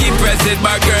 When you keep pressing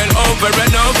back, girl, over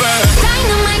and over.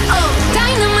 Dynamite, oh,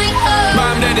 dynamite, oh.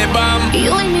 Bomb daddy bomb.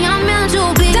 You and me, I'm meant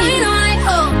to be. Dynamite,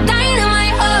 oh,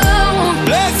 dynamite, oh.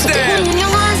 Bless them. Take me in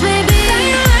your arms, baby.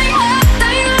 Dynamite, oh,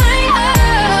 dynamite,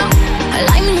 oh.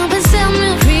 Light me up and set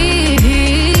me free.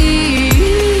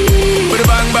 With a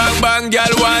bang, bang, bang,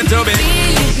 girl want to be.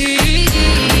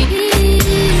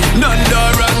 None do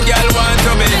wrong, girl want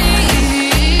to be.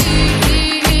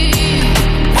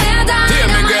 Hear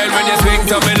me, girl, when you swing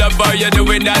to me, love how you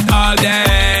doing that all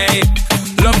day.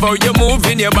 Love how you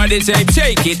moving your body shape,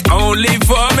 shake it only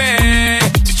for me.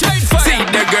 See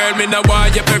the girl, me no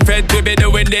want you perfect, we be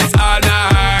doing this all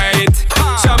night.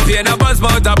 Champagne, a buzz,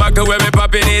 mouth, tobacco, when we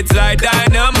popping it's like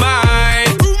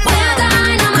dynamite.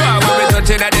 Cause when we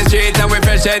touching at the streets and we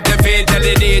fresh at the feet, tell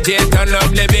the DJ turn up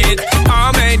the beat.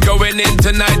 I'm ain't going in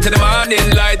tonight to the morning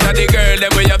light, and the girl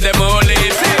that we have them all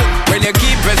in. When you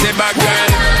keep pressing back, girl,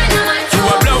 you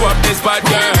will blow up this spot,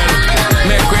 girl.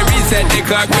 Make we reset the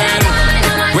clock, girl.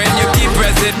 When you keep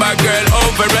pressing back, girl,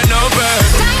 over and over.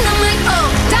 Dynamite, oh,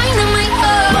 dynamite,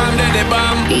 oh. Bomb daddy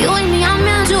bomb. You and me, I'm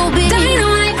meant to be.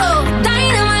 Dynamite, oh,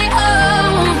 dynamite,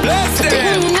 oh. Bless them.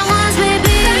 Take me in your arms,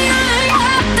 baby. Dynamite,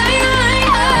 oh, dynamite,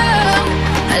 oh.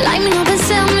 Light me up and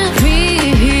set me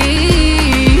free.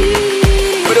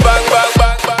 With a bang, bang,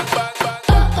 bang, bang, bang,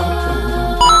 bang.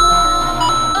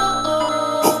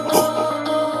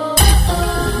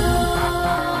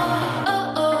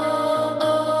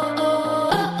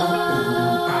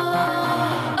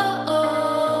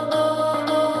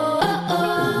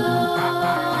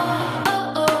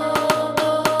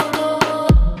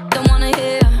 Don't wanna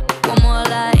hear one more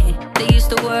lie. They used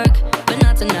to work, but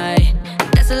not tonight.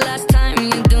 That's the last time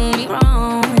you do me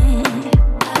wrong.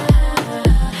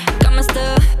 Got my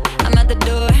stuff, I'm at the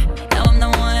door. Now I'm the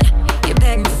one you're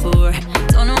begging for.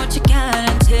 Don't know what you got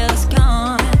until it's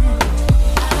gone.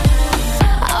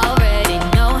 I already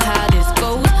know how this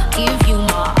goes. Give you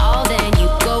my all, then you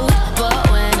go. But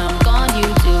when I'm gone, you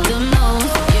do the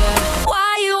most. Yeah. Why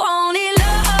you only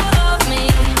love me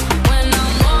when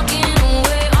I'm walking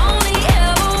away? Only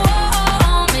ever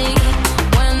want me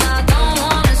when I don't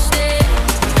wanna stay.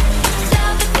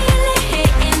 Love the feeling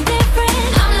hitting different.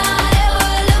 I'm not ever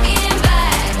looking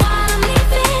back. While I'm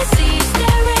leaving, see you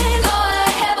staring. Go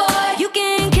ahead, boy, you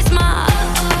can kiss my.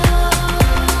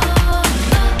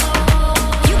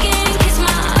 You can kiss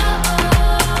my.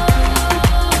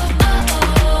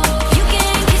 You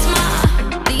can kiss my.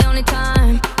 The only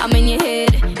time I'm in your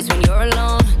head is when you're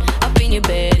alone, up in your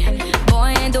bed.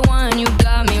 Boy, ain't the one, you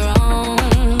got me wrong.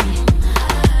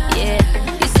 Yeah,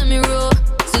 you send me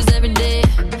roses every day,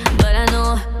 but I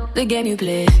know the game you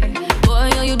play. Boy,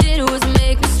 all you did was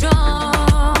make me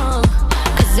strong.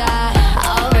 'Cause I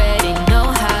already know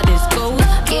how this goes.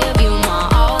 Give you my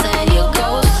all, then you go.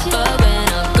 But when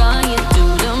I'm gone, you do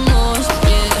the most.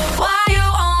 Yeah. Why you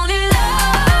only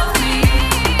love me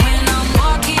when I'm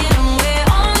walking away?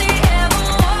 Only ever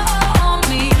want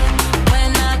me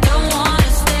when I don't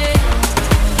wanna stay.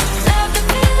 Love the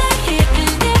feeling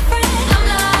hitting different. I'm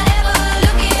not ever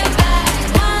looking back.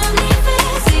 While I'm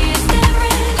leaving, see you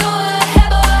staring. Go ahead,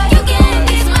 boy, you can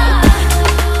kiss my.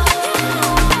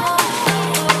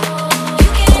 You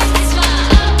can kiss my.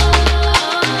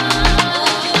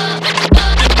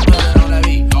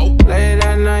 Late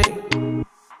at night,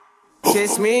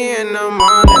 kiss me in the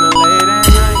morning or late at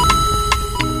night.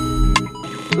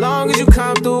 Long as you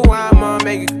come through, I'ma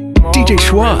make it. DJ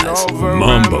Schwartz,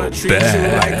 Mambo Treat you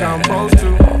like I'm supposed to.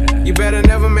 You better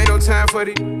never make no time for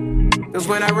the. 'Cause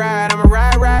when I ride, I'ma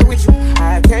ride with you.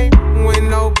 I can't with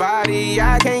nobody.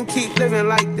 I can't keep living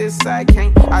like this. I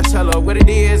can't. I tell her what it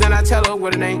is and I tell her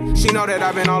what it ain't. She know that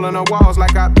I've been all on the walls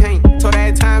like I paint. Told her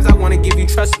at times I wanna give you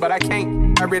trust, but I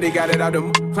can't. I really got it out the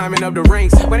climbing up the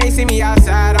ranks. When they see me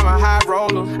outside, I'm a high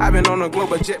roller. I've been on a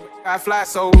global jet, I fly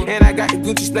solo. And I got the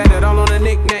Gucci splattered all on the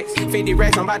knickknacks. 50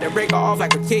 racks, I'm about to break her off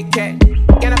like a Kit Kat.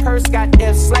 And a purse got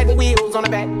F's, like the wheels on the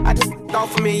back. I just thought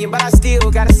 $1 million, but I still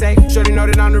gotta say. Shorty know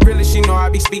that I'm the realest, she know I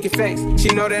be speaking facts. She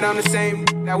know that I'm the same,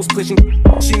 that was pushing.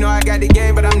 She know I got the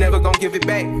game, but I'm never gonna give it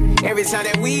back. Every time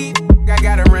that we, I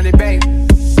gotta run it back.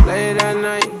 Late at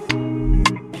night,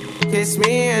 Kiss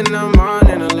me in the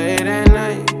morning or late at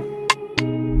night.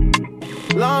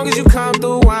 Long as you come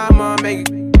through, I'ma make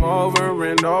it over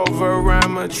and over.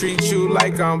 I'ma treat you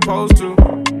like I'm supposed to.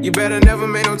 You better never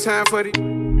make no time for it.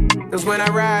 Cause when I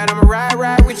ride, I'ma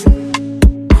ride with you.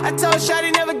 I told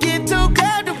Shawty never get too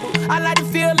comfortable. I like to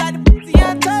feel like the pussy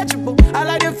untouchable. I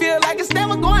like to feel like it's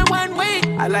never going one way.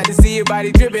 I like to see your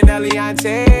body dripping,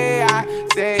 Eliante. I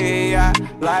say I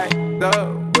like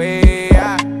the way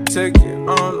I took you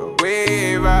on a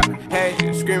wave. I had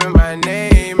you screaming my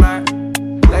name. I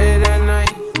late at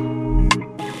night.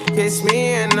 Kiss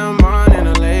me in the morning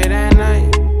or late at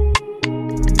night.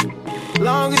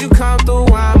 Long as you come through,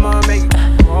 I'ma make it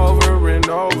over and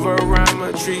over.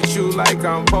 I'ma treat you like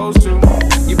I'm supposed to.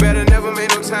 You better never make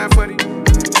no time for it.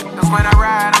 Cause when I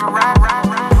ride, I'ma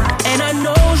ride. And I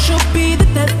know she'll be the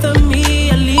death of me.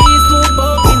 At least we'll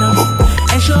both be numb.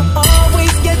 And she'll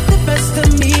always get the best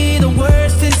of me. The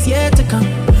worst is yet to come.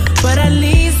 But at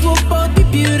least we'll both be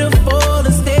beautiful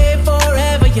and stay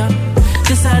forever young.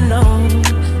 This I know.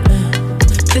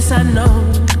 This I know.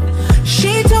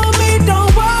 She told me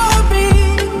don't worry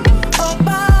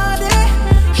about it.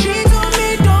 She told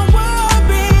me don't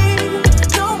worry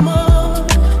no more.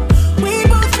 We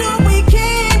both know we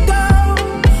can't go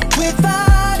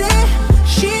without it.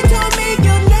 She told me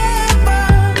you'll never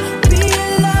be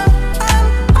alone.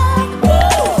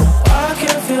 I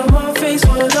can feel my face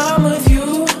when I'm with you.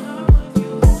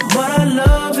 But I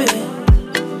love it.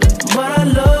 But I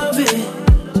love it.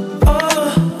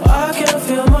 I can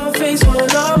feel my face when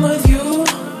I'm with you.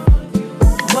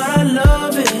 But I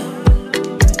love it.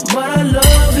 But I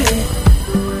love it.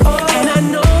 And I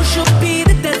know she'll be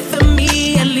the death of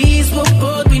me. At least we'll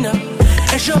both be numb.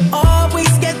 And she'll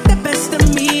always get the best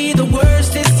of me. The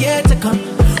worst is yet to come.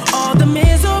 All the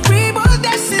misery was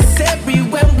necessary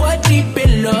when we're deep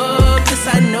in love. This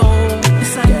I know.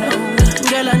 This I know.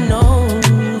 Girl, I know.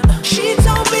 She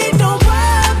told me don't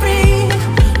worry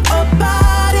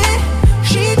about it.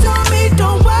 She told me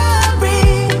don't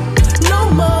worry no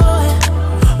more.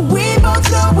 We both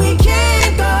know we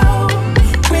can't go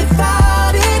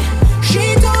without it. She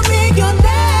told me you'll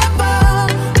never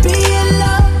be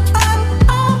alone.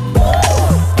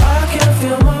 I can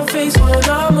feel my face when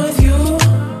I'm with you.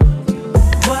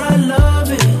 But I love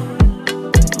it.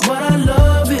 But I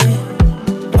love it.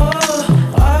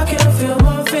 I can feel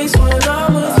my face when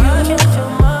I'm with you.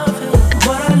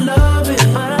 But I love it.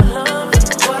 But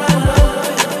I love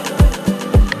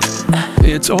it.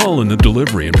 It's all in the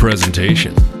delivery and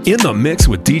presentation. In the mix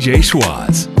with DJ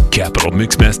Schwaz. Capital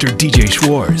Mixmaster DJ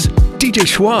Schwartz. DJ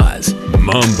Schwaz.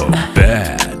 Mambo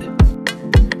Bad.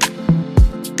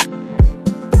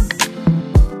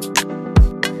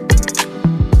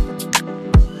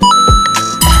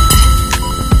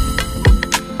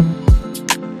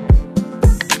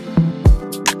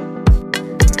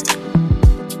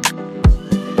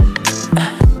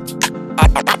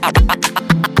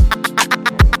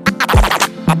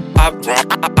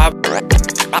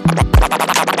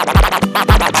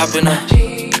 I've been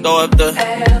throw up the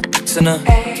sinner.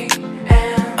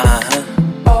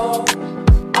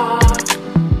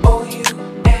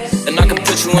 And I can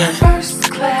put you in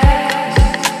first class.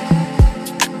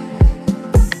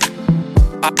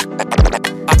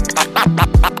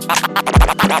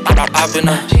 I've been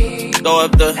throw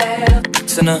up the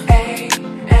sinner.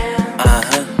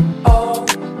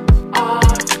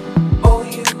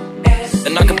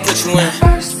 And I can put you in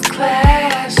first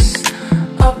class.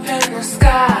 Up in the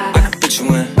sky. I can put you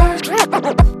in first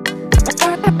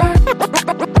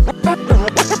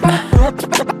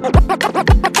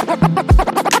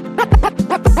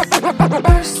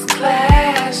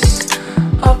class.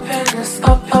 Up in the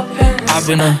I've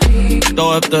been throw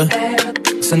up the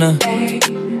sinner.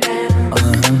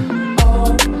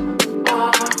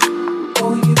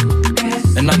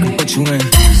 And I can put you in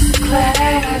first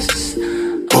class.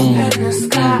 Up in the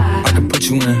sky. I can put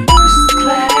you in first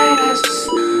class.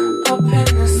 Up in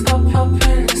the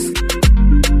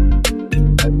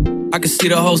I can see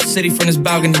the whole city from this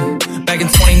balcony. Back in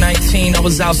 2019, I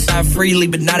was outside freely,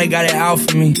 but now they got it out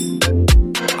for me.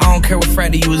 I don't care what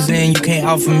Friday you was in, you can't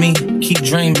out for me. Keep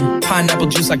dreaming. Pineapple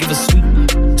juice, I give it sweet,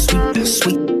 sweet,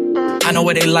 sweet. I know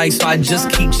what they like, so I just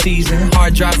keep teasing.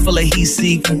 Hard drive full of heat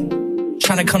seeking.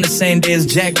 Tryna come the same day as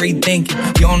Jack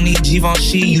rethinking. You don't need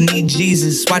Givenchy, you need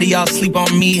Jesus. Why do y'all sleep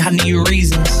on me? I need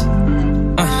reasons.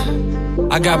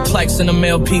 I got plaques in the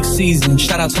mail peak season.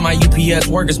 Shout out to my UPS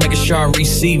workers, making sure I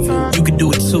receive it. You can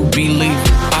do it too, believe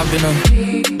it. I've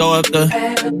been throw up the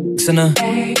sinner.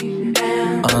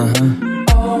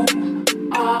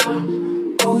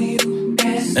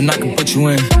 And I can put you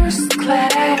in first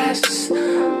class.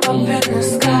 Up up in the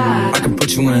sky. I can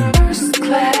put you in first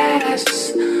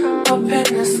class. Up in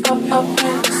the sky, up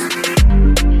in the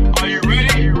sky. Are you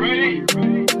ready?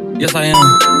 Yes, I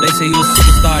am. They say you a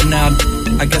superstar now.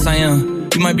 I guess I am.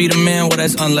 You might be the man, well,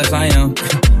 that's unless I am.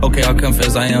 Okay, I'll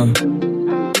confess I am.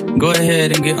 Go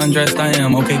ahead and get undressed, I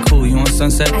am. Okay, cool, you on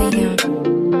Sunset? I am.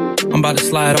 I'm about to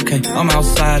slide, okay, I'm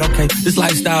outside, okay. This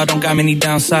lifestyle don't got many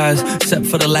downsides, except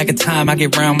for the lack of time I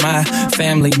get around my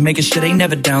family, making sure they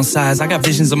never downsize. I got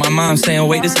visions of my mom saying,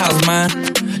 wait, this house mine.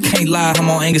 Can't lie, I'm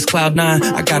on Angus Cloud 9.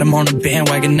 I got him on the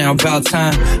bandwagon now, about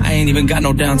time. I ain't even got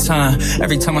no downtime.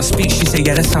 Every time I speak, she say,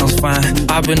 yeah, that sounds fine.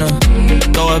 I've been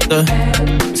throw up the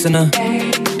sinner.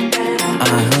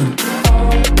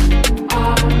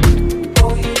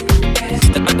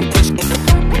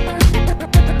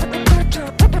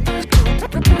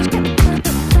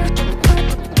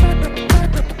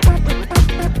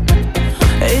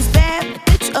 It's bad,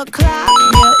 bitch o'clock,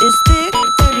 yeah, it's thick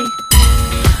 30.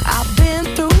 I've been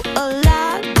through a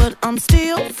lot, but I'm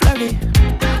still flirty.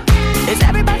 Is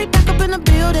everybody back up in the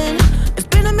building? It's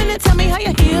been a minute, tell me how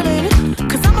you're healing.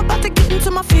 Cause I'm about to get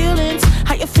into my feelings.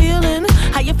 How you feeling?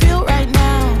 How you feel right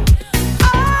now?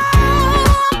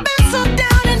 Oh, I've been so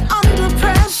down and under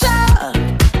pressure.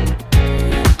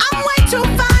 I'm way too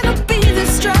fine to be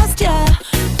this stressed, yeah.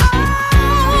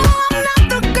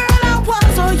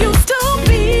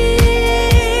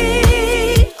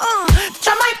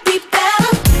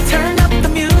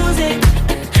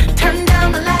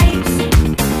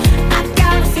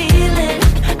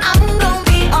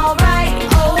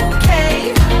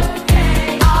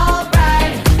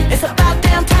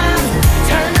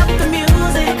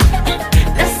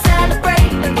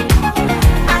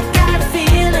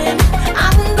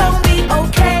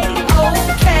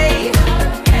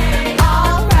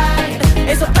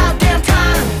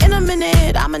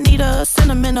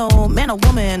 Man or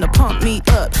woman to pump me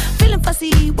up. Feeling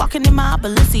fussy, walking in my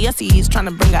Balenciennes, trying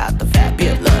to bring out the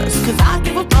fabulous. Cause I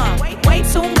give a fuck, way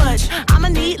too much. I'ma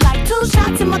need like 2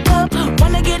 shots in my cup.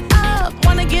 Wanna get up,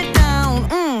 wanna get down.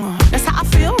 That's how I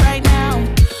feel right now.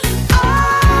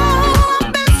 Oh,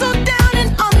 I've been so down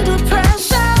and under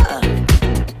pressure.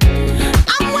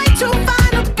 I'm way too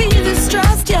fine to be this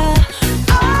stressed, yeah.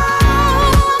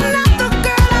 Oh, I'm not the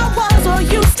girl I was or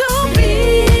used to be.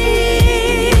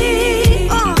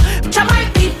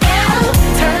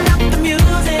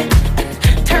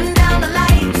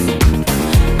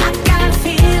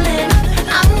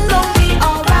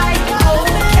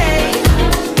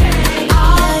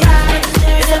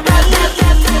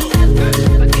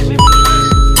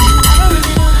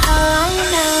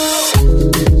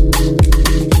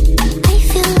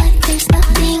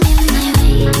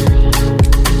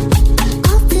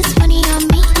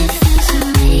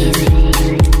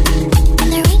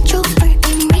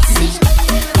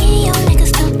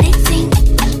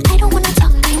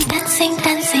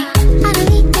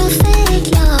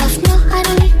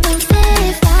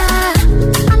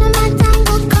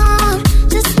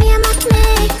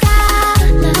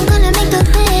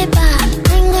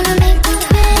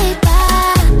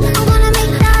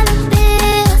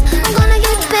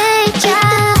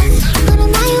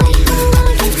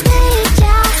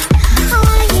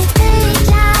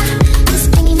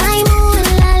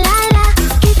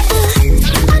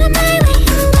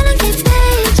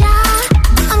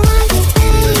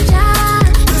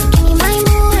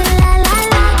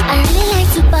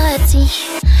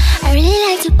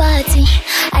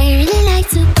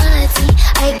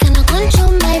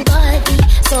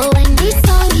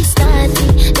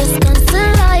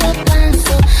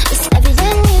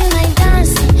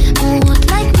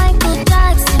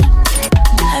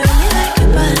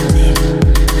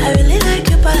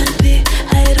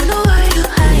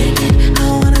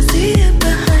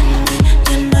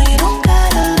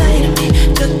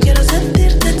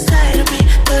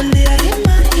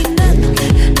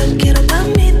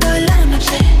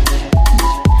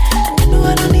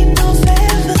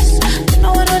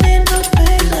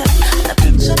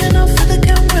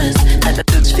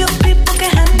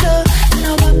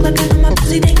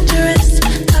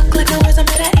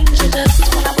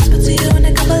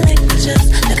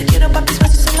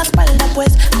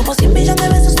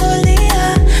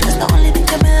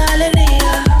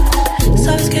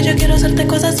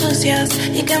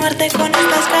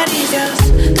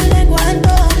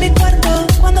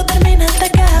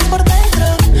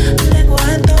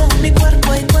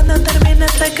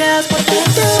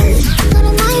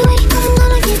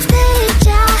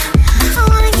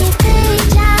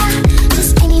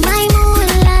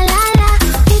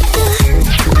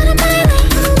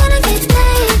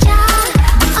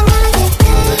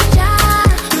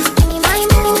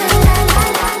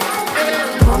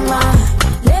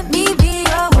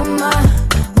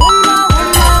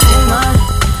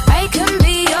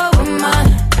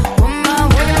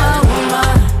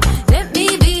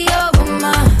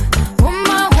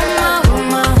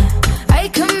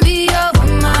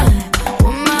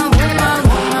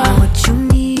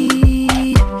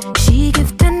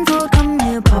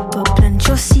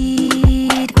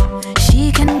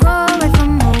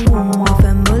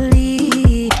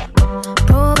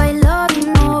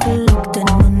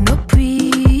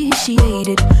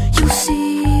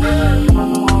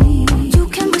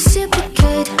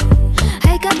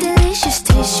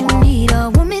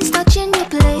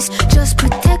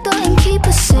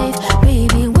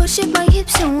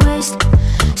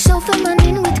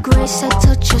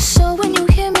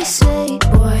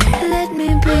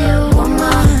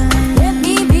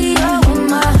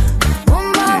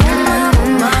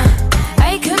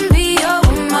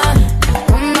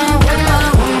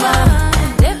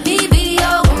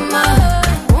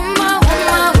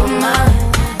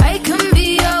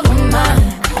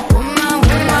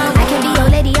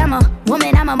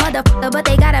 but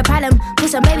they got a problem. Put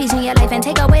some babies in your life and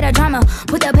take away the drama.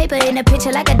 Put the paper in the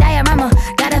picture like a diorama.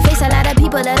 Gotta face a lot of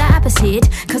people that are opposite,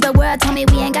 cause the world told me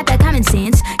we ain't got that common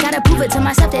sense. Gotta prove it to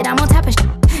myself that I'm on top of shit.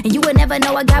 And you would never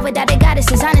know a guy without a goddess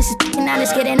is honest as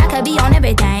honest kidding. I could be on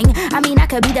everything. I mean, I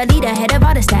could be the leader, head of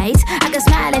all the states. I could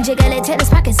smile and jiggle it till his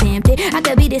pockets empty. I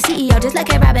could be the CEO just like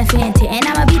a Robin Fenty. And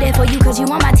I'ma be there for you cause you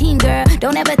on my team, girl.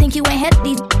 Don't ever think you ain't had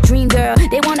these dream, girl.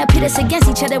 They wanna pit us against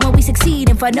each other when we succeed,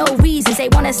 and for no reasons. They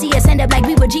wanna see us end up like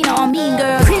we were Gina or Mean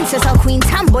Girl. Princess or queen,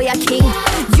 tomboy or king.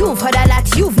 You've heard a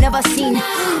lot you've never seen.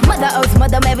 Mother Earth,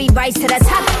 Mother Mary, rise to the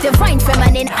top. Divine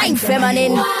feminine, I'm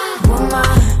feminine. Woman,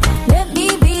 let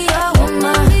me be a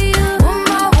woman.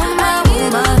 Woman, woman,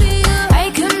 woman. I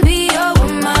can be a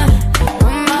woman.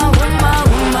 Woman, woman,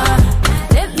 woman.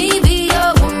 Let me be a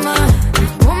woman.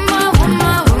 Woman,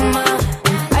 woman, woman.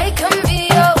 I can be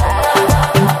a woman.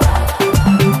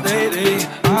 Lately,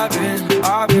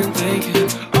 I've been thinking,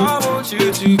 I want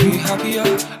you to be happier.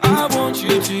 I want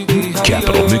you to be happier.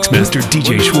 Capital Mixmaster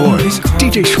DJ Schwartz.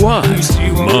 DJ Schwartz.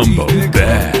 Mambo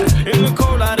Bad. In the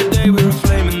cold light of day, we're a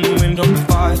flame in the wind on the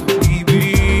fire we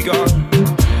begun.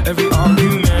 Every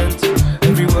argument,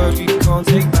 every word we can't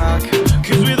take back.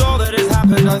 Cause with all that has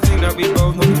happened, I think that we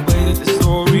both know the way that the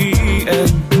story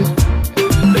ends.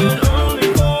 Then only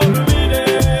for a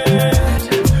minute,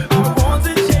 I want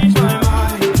to change my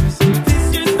mind. This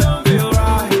just don't feel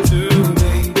right to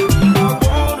me. I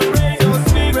want to raise your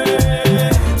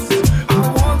spirits. I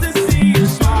want to see you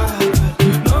smile.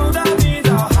 No, that means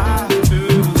I'll have to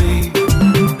leave.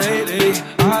 Lately,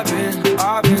 I've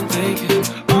been thinking,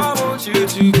 I want you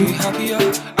to be happier.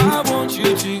 I want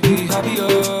you to be happier.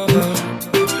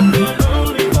 Then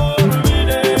only for a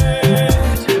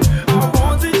minute, I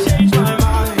want to change my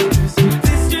mind.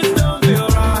 This just don't feel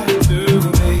right to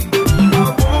me. I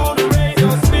want to raise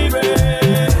your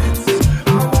spirits. I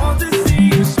want to see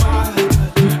you smile.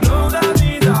 No, that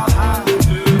means I'll have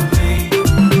to leave.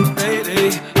 Lately,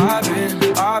 I've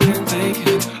been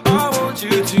thinking, I want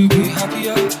you to be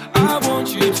happier. I want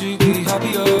you to be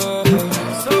happier.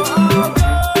 So I'll go.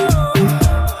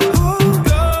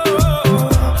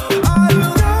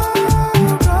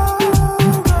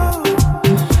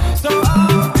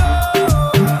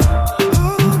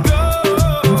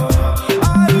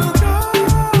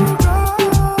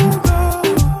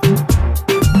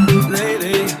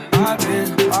 Lately, I've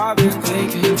been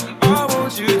thinking, I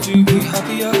want you to be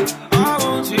happier. I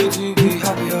want you to be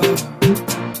happier.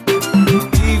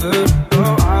 Even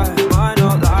though I might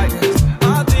not like it,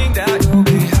 I think that you'll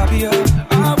be happier.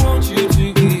 I want you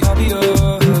to be happier.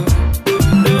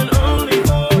 Then only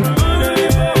for a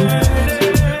minute,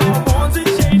 I want to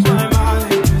change my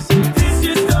mind. This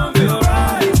just don't feel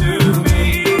right to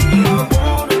me. I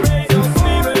want to raise your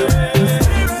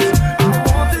spirits. I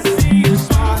want to see you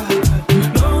smile.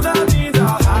 No, that means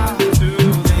I'll have to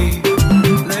leave.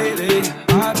 Lately,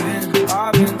 I've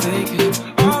been thinking,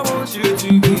 I want you to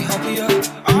be happier.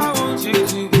 I want you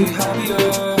to be happier.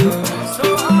 So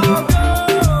I'll go.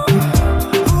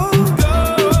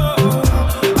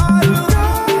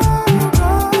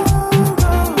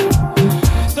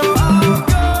 So I'll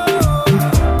go.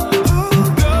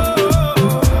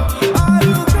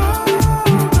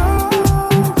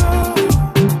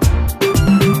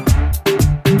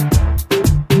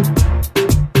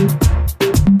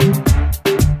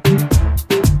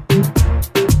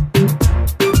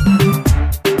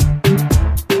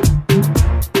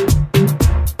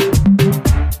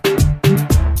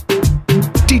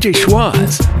 DJ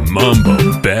Schwartz.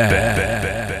 Mambo Bad.